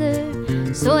together,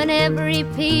 so in every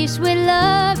piece with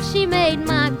love she made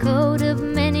my coat of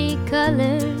many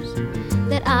colors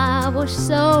that I was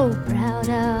so proud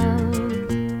of.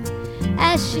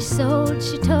 As she sewed,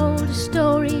 she told a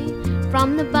story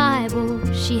from the Bible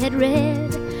she had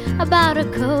read about a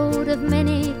coat of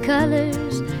many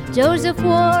colors Joseph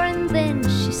wore, and then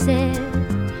she said,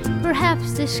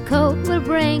 perhaps this coat will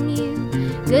bring you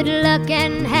good luck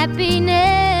and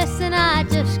happiness. And I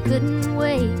just couldn't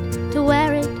wait to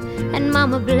wear it, and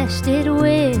Mama blessed it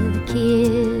with a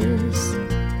kiss.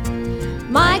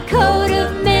 My coat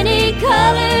of many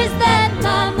colors that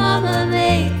my mama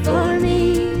made for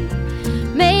me,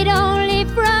 made only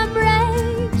from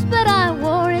rags, but I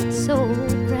wore it so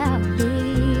proudly.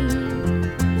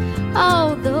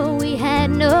 Although we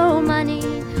had no money,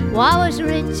 well, I was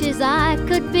rich as I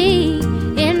could be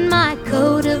in my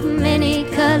coat of many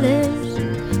colors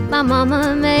my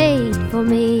mama made for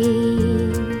me.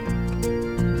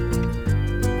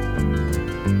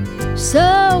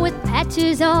 So with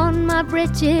patches on my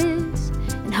breeches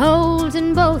and holes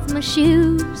in both my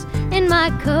shoes, in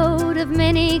my coat of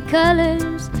many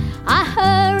colors I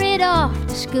hurried off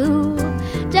to school,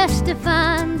 just to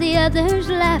find the others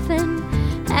laughing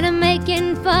and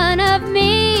making fun of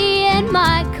me in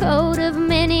my coat of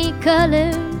many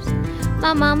colors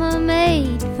my mama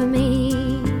made for me.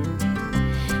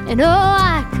 And oh,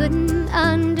 I couldn't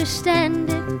understand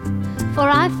it, for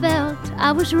I felt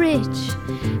I was rich,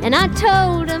 and I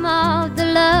told them all the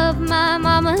love my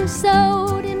mama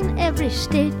sewed in every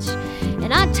stitch.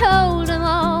 And I told them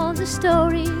all the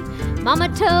story Mama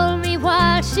told me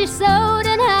while she sewed,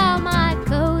 and how my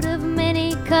coat of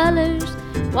many colors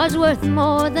was worth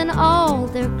more than all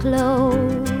their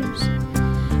clothes.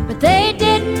 But they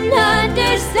didn't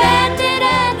understand it,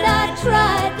 and I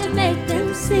tried to make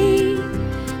them see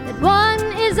that one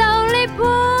is only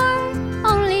poor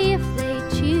only if they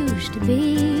choose to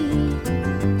be.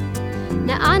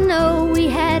 Now I know we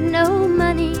had no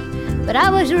money, but I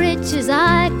was rich as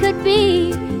I could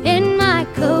be in my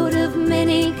coat of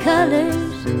many colors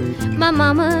my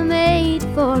mama made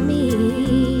for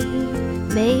me,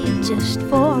 made just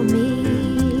for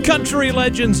me. Country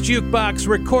Legends Jukebox,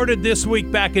 recorded this week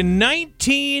back in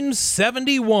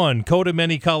 1971. Coat of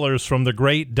Many Colors from the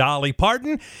great Dolly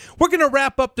Parton. We're going to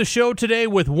wrap up the show today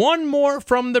with one more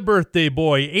from the birthday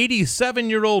boy,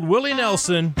 87-year-old Willie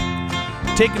Nelson.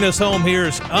 Taking us home,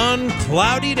 here's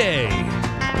Uncloudy Day.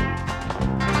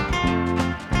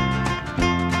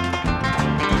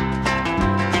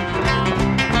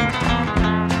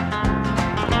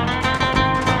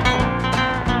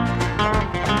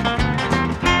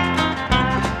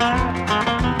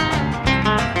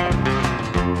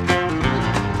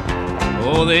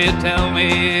 Oh, they tell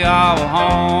me I'll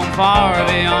home far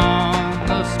beyond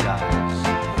the skies,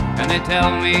 and they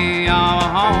tell me I'll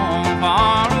home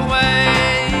far away.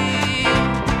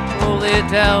 Oh, they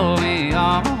tell me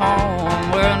I'm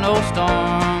home where no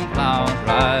storm clouds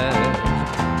rise.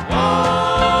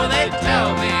 Oh, they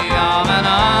tell me I'm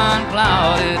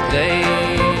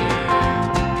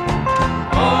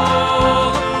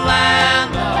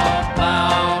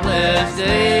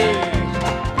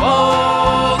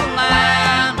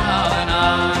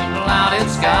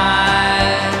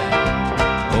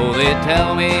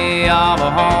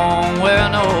where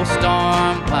no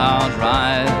storm clouds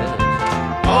rise.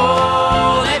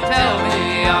 Oh, they tell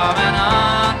me of an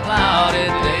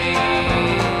unclouded day.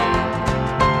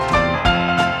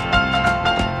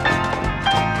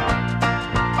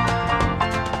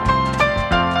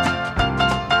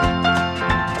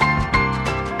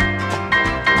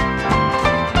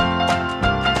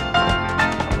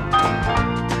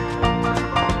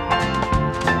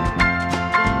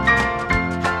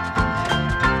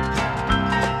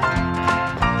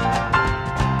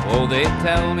 Oh, they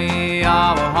tell me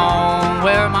of a home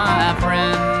where my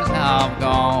friends have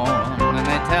gone, and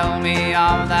they tell me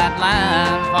of that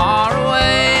land far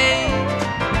away,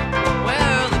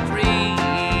 where the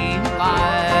tree of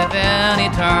life in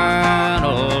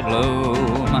eternal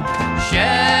bloom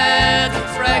sheds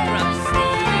its fragrance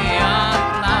through the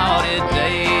unclouded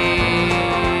day.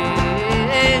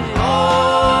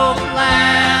 Oh, the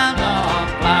land of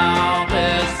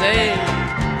cloudless day.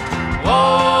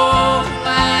 Oh, the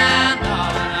land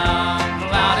of an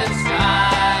unclouded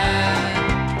sky.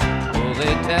 Oh,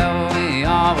 they tell me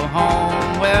of a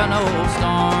home where no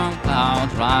storm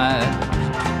clouds rise.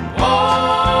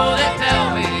 Oh, they tell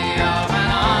me of an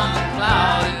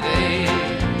unclouded day.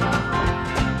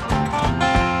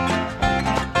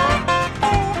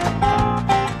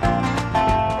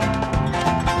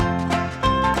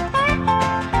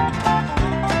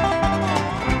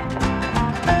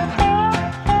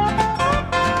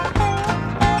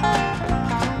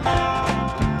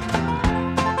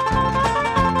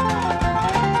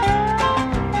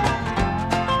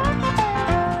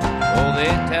 Oh,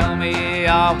 they tell me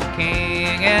of the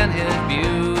king and his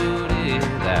beauty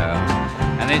there,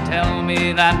 and they tell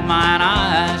me that mine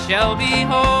eyes shall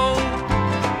behold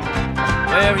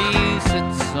where he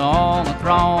sits on the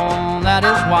throne that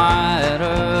is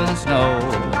whiter than snow,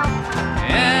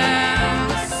 in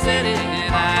the city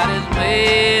that is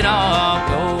made of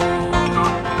gold.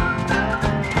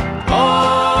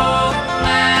 Oh, the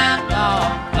land of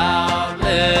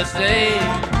cloudless days.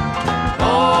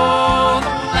 Oh,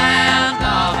 the land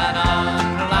of an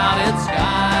unclouded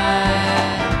sky.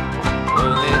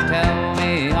 Oh, they tell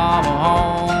me of a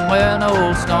home where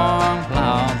no storm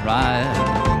clouds rise.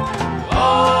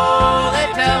 Oh, they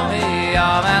tell me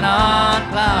of an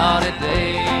unclouded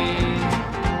day.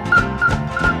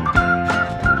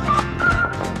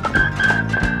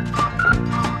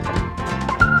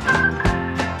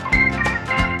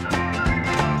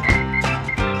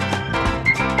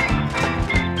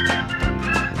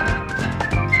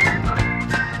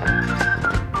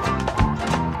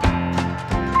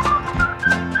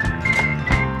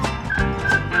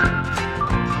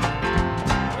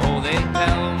 Oh, they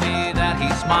tell me that he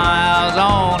smiles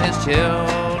on his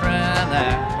children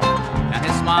there, and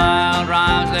his smile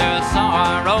drives their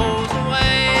sorrows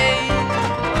away.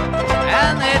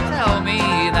 And they tell me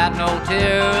that no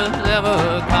tears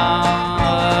ever come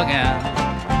again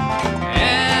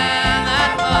in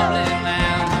that lovely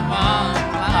land of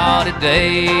unclouded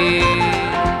day.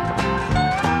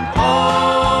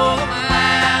 Oh, the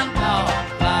land of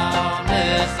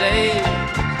cloudless days.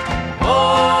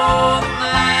 Oh, the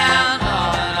land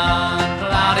of an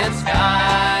unclouded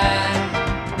sky.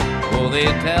 Oh, they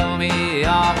tell me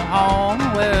of a home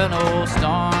where no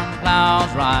storm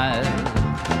clouds rise.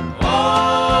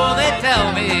 Oh, they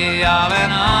tell me of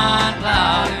an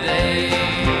unclouded day.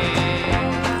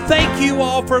 Thank you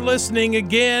all for listening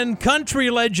again. Country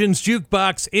Legends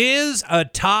Jukebox is a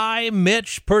Ty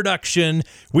Mitch production.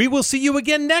 We will see you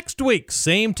again next week.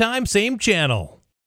 Same time, same channel.